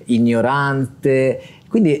ultrapovero, ignorante,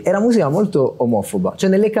 quindi era musica molto omofoba. Cioè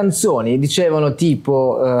nelle canzoni dicevano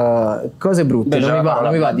tipo cose brutte. Beh, non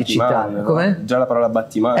mi va di citare. no? Com'è? Già la parola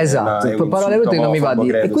battimano. Esatto, parole brutte non mi va di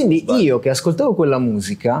dire. E quindi io che ascoltavo quella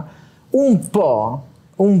musica un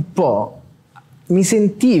po' mi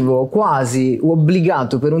sentivo quasi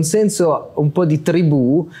obbligato, per un senso un po' di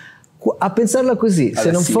tribù, a pensarla così.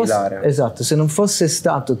 Se non fosse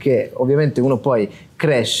stato che ovviamente uno poi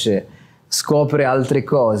cresce, scopre altre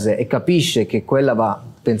cose e capisce che quella va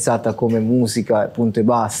pensata come musica, punto e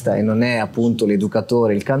basta, e non è appunto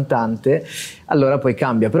l'educatore, il cantante, allora poi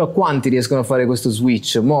cambia. Però quanti riescono a fare questo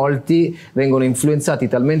switch? Molti vengono influenzati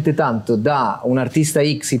talmente tanto da un artista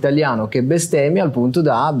X italiano che bestemmia al punto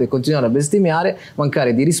da continuare a bestemmiare,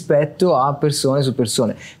 mancare di rispetto a persone su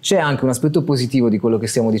persone. C'è anche un aspetto positivo di quello che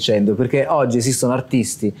stiamo dicendo, perché oggi esistono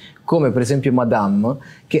artisti come per esempio Madame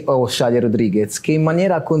o Shadia Rodriguez, che in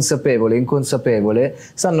maniera consapevole e inconsapevole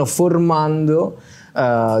stanno formando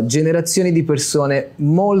generazioni di persone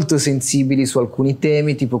molto sensibili su alcuni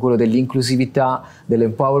temi, tipo quello dell'inclusività,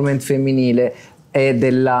 dell'empowerment femminile e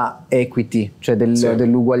della equity, cioè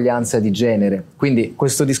dell'uguaglianza di genere. Quindi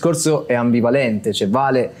questo discorso è ambivalente, cioè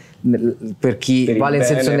vale per chi vale in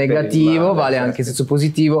senso negativo, vale anche in senso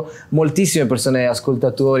positivo. Moltissime persone,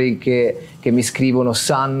 ascoltatori che mi scrivono,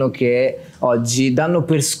 sanno che oggi danno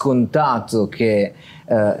per scontato che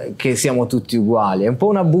siamo tutti uguali. È un po'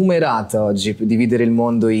 una boomerata oggi dividere il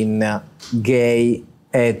mondo in gay,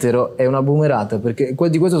 etero, è una boomerata, perché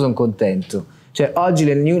di questo sono contento. Cioè oggi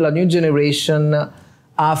la new generation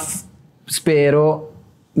ha, spero,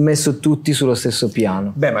 messo tutti sullo stesso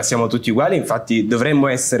piano. Beh, ma siamo tutti uguali, infatti dovremmo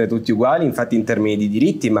essere tutti uguali, infatti in termini di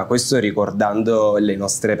diritti, ma questo ricordando le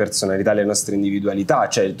nostre personalità, le nostre individualità,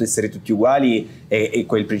 cioè essere tutti uguali e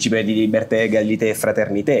quel principio di libertà, egalità e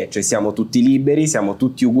fraternità, cioè siamo tutti liberi, siamo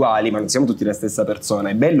tutti uguali, ma non siamo tutti la stessa persona.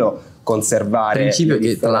 È bello conservare il principio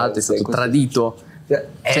che tra l'altro è stato tradito.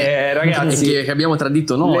 Ragazzi, che abbiamo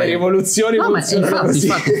tradito noi. Le rivoluzioni funzionano così.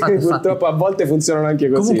 Infatti. Purtroppo a volte funzionano anche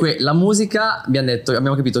così. Comunque la musica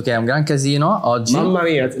abbiamo capito che è un gran casino oggi. Mamma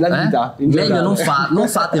mia, la vita meglio non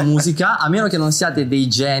fate musica, a meno che non siate dei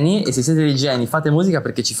geni, e se siete dei geni fate musica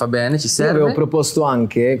perché ci fa bene, ci serve. Io avevo proposto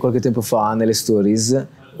anche qualche tempo fa nelle stories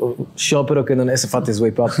sciopero che non è, fate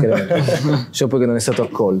swipe up, sciopero che non è stato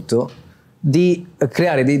accolto, di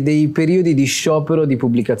creare dei periodi di sciopero di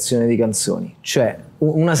pubblicazione di canzoni, cioè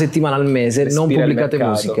una settimana al mese non pubblicate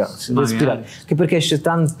musica, che perché esce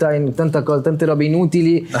tante robe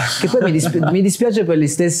inutili che poi mi dispiace per gli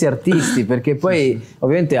stessi artisti, perché poi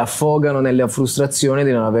ovviamente affogano nella frustrazione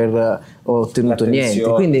di non aver ottenuto niente.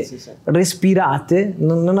 Quindi respirate,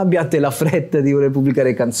 non abbiate la fretta di voler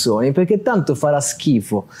pubblicare canzoni, perché tanto farà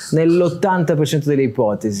schifo nell'80% delle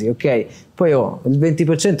ipotesi, ok? Poi il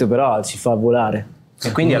 20% però ci fa volare.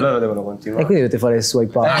 E quindi allora devono continuare. E quindi dovete fare il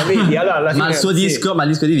swipe up. Quindi, allora, ma il suo disco, ma il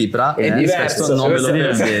disco di VIPRA è diverso, non ve lo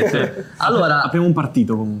perdete. Allora apriamo un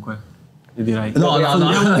partito comunque. Io direi. No.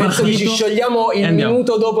 Penso che ci sciogliamo il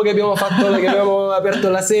minuto dopo che abbiamo aperto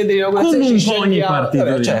la sede. Come un po' ogni partito.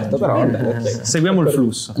 Vabbè, certo, però vabbè, seguiamo il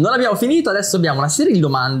flusso. Non abbiamo finito, adesso abbiamo una serie di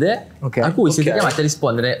domande a cui siete chiamati a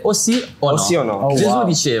rispondere o sì o no. Sì o no. Gesù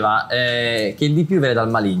diceva che il di più viene dal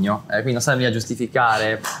maligno, quindi non serve a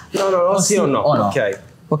giustificare. No, sì o no.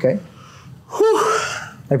 Ok.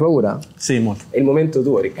 Hai paura? Sì, molto. È il momento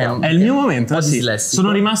tuo, Riccardo. È il mio momento. Sì.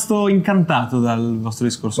 Sono rimasto incantato dal vostro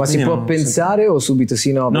discorso. Ma si può pensare o subito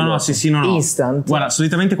sì no? No, no. Instant? Guarda,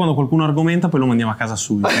 solitamente quando qualcuno argomenta poi lo mandiamo a casa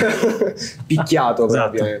subito. Picchiato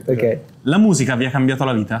proprio. Perché? La musica vi ha cambiato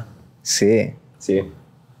la vita? Sì.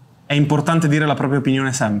 È importante dire la propria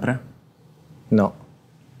opinione sempre? No.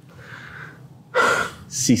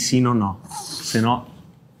 Sì, no. Se no...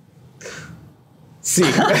 Sì.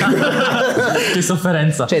 Che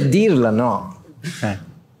sofferenza. Cioè dirla no.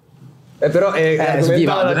 Però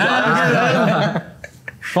è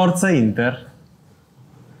Forza Inter?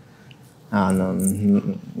 No,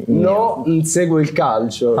 non seguo il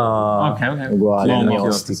calcio. Ok. Uguale,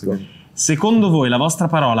 agnostico. Secondo voi la vostra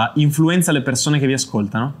parola influenza le persone che vi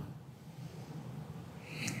ascoltano?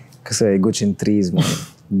 Questo è egocentrismo,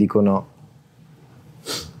 dico no.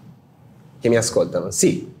 Che mi ascoltano,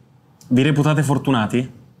 sì. Vi reputate fortunati?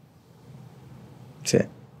 Sì.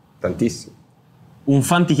 Tantissimo. Un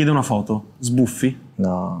fan ti chiede una foto, sbuffi?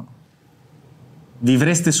 No.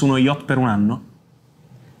 Vivreste su uno yacht per un anno?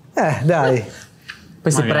 Dai. Poi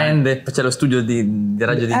si Magari. prende, c'è lo studio di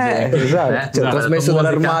radio DJ. Esatto. Cioè, trasmesso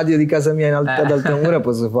dall'armadio di casa mia ad Altamura,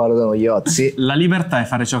 posso farlo da uno yacht, sì. La libertà è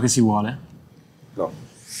fare ciò che si vuole? No.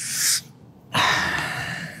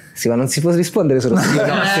 Sì, ma non si può rispondere solo a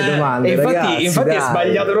queste domande, E infatti, ragazzi, infatti è dai.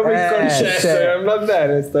 sbagliato proprio il concetto, cioè, non va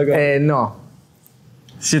bene sta cosa. no.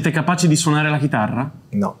 Siete capaci di suonare la chitarra?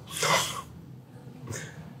 No.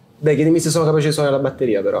 Dai, chiedimi se sono capace di suonare la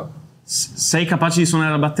batteria, però. Sei capace di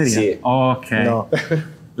suonare la batteria? Sì. Ok. No.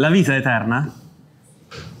 La vita è eterna?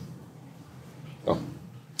 No.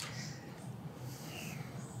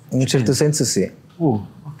 In un certo senso sì.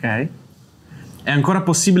 Ok. È ancora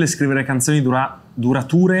possibile scrivere canzoni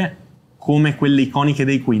durature come quelle iconiche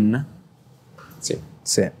dei Queen? Sì.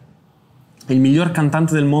 Sì. Il miglior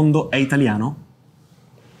cantante del mondo è italiano?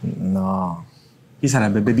 No. Chi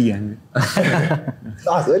sarebbe? Baby Gang.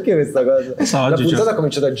 Ah, perché questa cosa? So, La oggi puntata c'ho- ha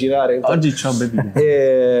cominciato a girare. infatti. Oggi c'ho Baby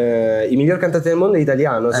Gang. Il miglior cantante del mondo è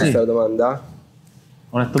italiano, questa Sì. è la domanda?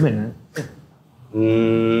 Ho detto bene?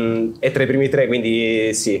 È tra i primi tre,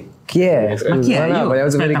 quindi sì. Chi è? Ma Chi è? No, Io- vogliamo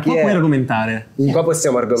sapere Aspetta, chi qua è. puoi argomentare. Qua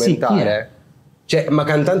possiamo Sì, chi argomentare. Cioè, ma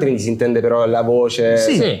cantante quindi si intende però la voce.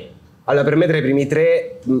 Sì. Allora, per me tra i primi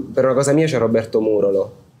tre, per una cosa mia c'è Roberto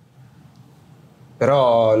Murolo.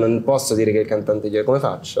 Però non posso dire che il cantante glielo. Come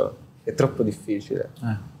faccio? È troppo difficile.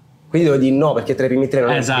 Quindi devo dire no, perché tra i primi tre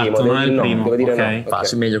non Esatto, è il primo. non Devo è il dire primo, no. Devo dire ok. no.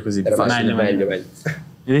 Facile, meglio così. Era Facile. facile, Meglio, meglio. Hai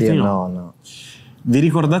detto Io no. no. Vi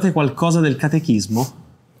ricordate qualcosa del catechismo?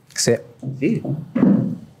 Sì. Sì.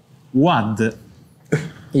 WAD.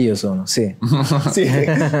 Io sono, sì. Sì,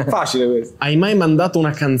 facile questo. Hai mai mandato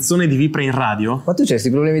una canzone di VIPRA in radio? Ma tu c'hai questi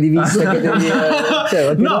problemi di vista che devi... cioè,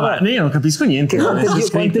 ma ti No, dava- ma io non capisco niente. Che quante Adesso di-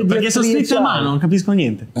 scritto, quante perché sono dioptrie scritto a c'hai? mano, non capisco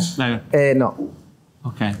niente. Dai. no.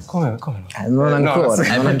 Ok. Come no? Non ancora. sì.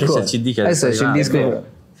 non Perché c'è ancora. il CD che Adesso c'è il disco.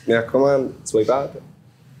 Mi raccomando, swipate.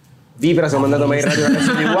 Vipra, se ho mandato mai in radio una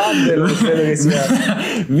canzone di WAD, non credo che sia.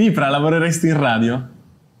 VIPRA, lavoreresti in radio?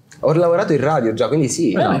 Ho lavorato in radio già, quindi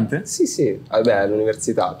sì. Veramente? Sì, sì. Vabbè,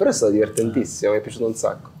 all'università. Però è stato divertentissimo, mi è piaciuto un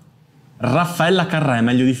sacco. Raffaella Carrà è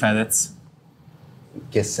meglio di Fedez?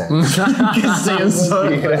 Che senso? Che senso?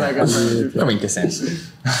 Come in che senso?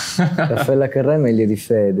 Raffaella Carrà è meglio di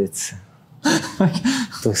Fedez.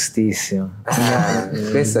 Tostissimo.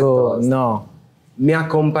 Questo è Boh, tosto. no. Mi ha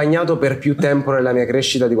accompagnato per più tempo nella mia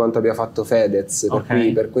crescita di quanto abbia fatto Fedez, per Ok.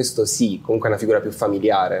 cui per questo sì, comunque è una figura più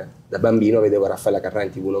familiare. Da bambino vedevo Raffaella Carrà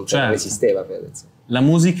in TV, non Certo. esisteva Fedez. La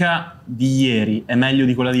musica di ieri è meglio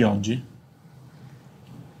di quella di oggi?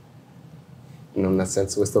 Non ha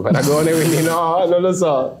senso questo paragone, quindi no, non lo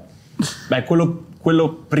so. Beh,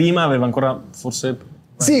 quello prima aveva ancora forse...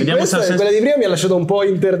 Sì, vediamo se ha senso. quella di prima mi ha lasciato un po'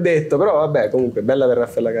 interdetto, però vabbè, comunque bella per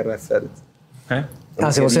Raffaella Carrà e Fedez. Ok.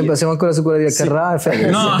 Siamo ancora su quella di Carrà e Fedez.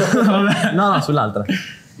 No, vabbè. No, sull'altra.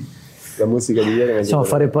 La musica di ieri è meglio Insomma,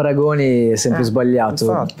 quella. fare paragoni è sempre sbagliato,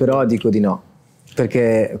 infatti. però dico di no.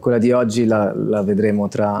 Perché quella di oggi la vedremo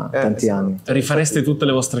tra tanti sì. anni. Rifareste tutte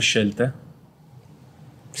le vostre scelte?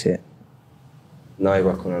 Sì. No, è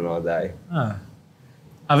qualcuno no, dai.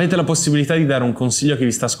 Avete la possibilità di dare un consiglio a chi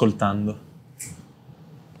vi sta ascoltando?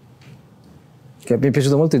 Che mi è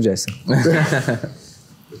piaciuto molto il gesto.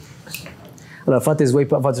 Allora, fate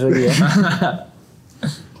swipe up, faccio dire.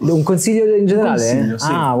 Un consiglio in generale? consiglio, sì.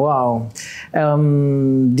 Ah, wow.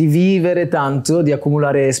 Di vivere tanto, di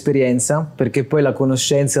accumulare esperienza, perché poi la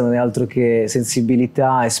conoscenza non è altro che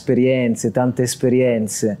sensibilità, esperienze, tante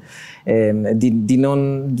esperienze.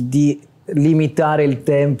 Di limitare il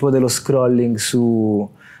tempo dello scrolling sui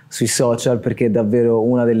social, perché è davvero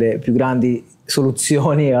una delle più grandi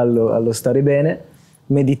soluzioni allo stare bene.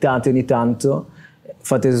 Meditate ogni tanto,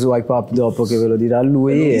 fate swipe up dopo che ve lo dirà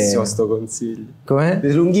lui. È lunghissimo sto consiglio. Com'è?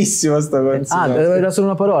 È lunghissimo sto consiglio. Ah, era solo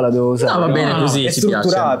una parola, devo usare. No, va bene così, è ci piace.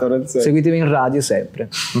 strutturato, nel senso. Seguitemi in radio sempre.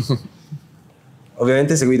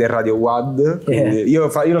 Ovviamente seguite il radio WAD, quindi io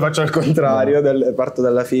lo faccio al contrario, parto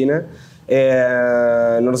dalla fine.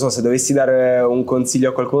 Non lo so, se dovessi dare un consiglio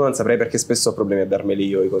a qualcuno non saprei, perché spesso ho problemi a darmeli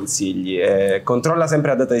io i consigli. Controlla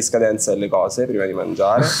sempre la data di scadenza delle cose prima di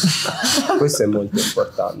mangiare, questo è molto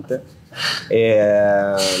importante.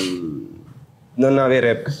 Non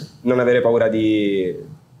avere paura di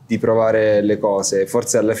provare le cose,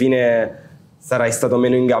 forse alla fine sarai stato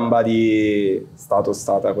meno in gamba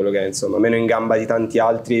stata quello che è, insomma, meno in gamba di tanti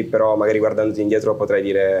altri, però magari guardandoti indietro potrai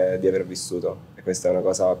dire di aver vissuto, e questa è una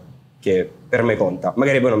cosa che per me conta.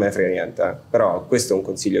 Magari poi non me ne frega niente, però questo è un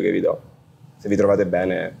consiglio che vi do. Se vi trovate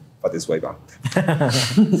bene, fate swipe up.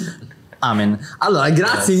 Amen. Allora,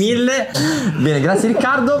 grazie mille. Bene, grazie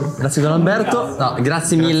Riccardo, grazie Don Alberto. No,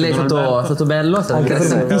 grazie mille, è stato bello, è stato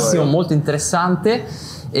interessantissimo, molto interessante.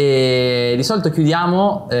 E di solito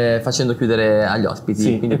chiudiamo facendo chiudere agli ospiti.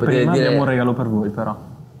 Sì, quindi e potete prima dire abbiamo un regalo per voi però.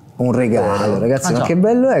 Un regalo, ragazzi, ma che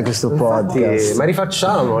bello è questo podcast. Ma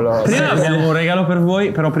rifacciamolo. Prima abbiamo un regalo per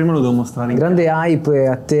voi, però prima lo devo mostrare in Grande hype e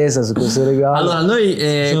attesa su questo regalo. Allora, noi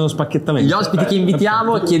sono spacchettamenti. gli ospiti che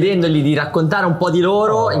invitiamo, chiedendogli di raccontare un po' di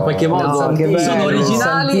loro, in qualche modo che bello, sono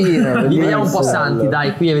originali. Santine, Li vediamo un po' bellissimo. santi,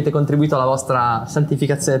 dai, qui avete contribuito alla vostra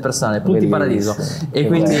santificazione personale, punti Bellissimo. paradiso. E Che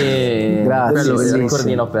quindi Grazie, quello è il bellissimo.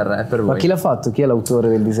 ricordino per voi. Ma chi l'ha fatto? Chi è l'autore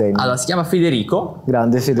del disegno? Allora, si chiama Federico.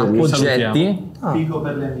 Grande Federico. Appoggetti.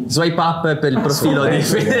 Swipe up per il profilo di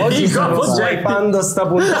Federico. Oggi stiamo Appoggetti. swipando sta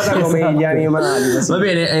puntata come gli animali. Così. Va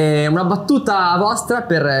bene, una battuta vostra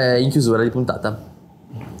per in chiusura di puntata.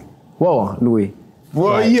 Wow, lui.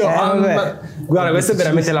 Vuoi io? vabbè. Guarda, questa è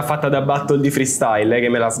veramente l'ha fatta da battle di freestyle, che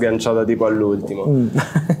me l'ha sganciata tipo all'ultimo.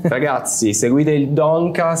 Ragazzi, seguite il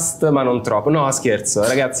Doncast, ma non troppo. No, scherzo.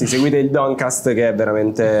 Ragazzi, seguite il Doncast, che è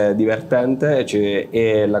veramente divertente.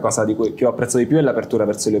 E la cosa di cui più apprezzo di più è l'apertura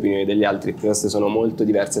verso le opinioni degli altri. Queste sono molto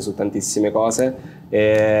diverse su tantissime cose.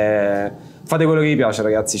 E fate quello che vi piace,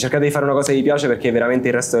 ragazzi. Cercate di fare una cosa che vi piace, perché veramente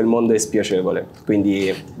il resto del mondo è spiacevole.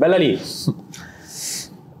 Quindi, bella lì.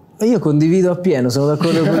 Io condivido appieno, sono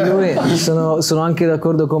d'accordo con lui, sono anche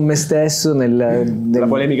d'accordo con me stesso La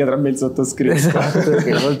polemica tra me e il sottoscritto.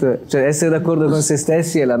 Esatto, cioè essere d'accordo con se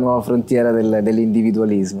stessi è la nuova frontiera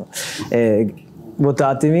dell'individualismo.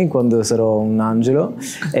 Votatemi quando sarò un angelo,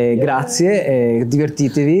 grazie,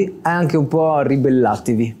 divertitevi e anche un po'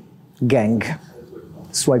 ribellatevi. Gang,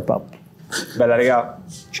 swipe up. Bella, raga.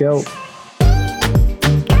 Ciao.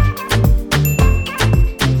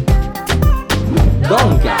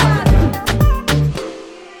 Donca!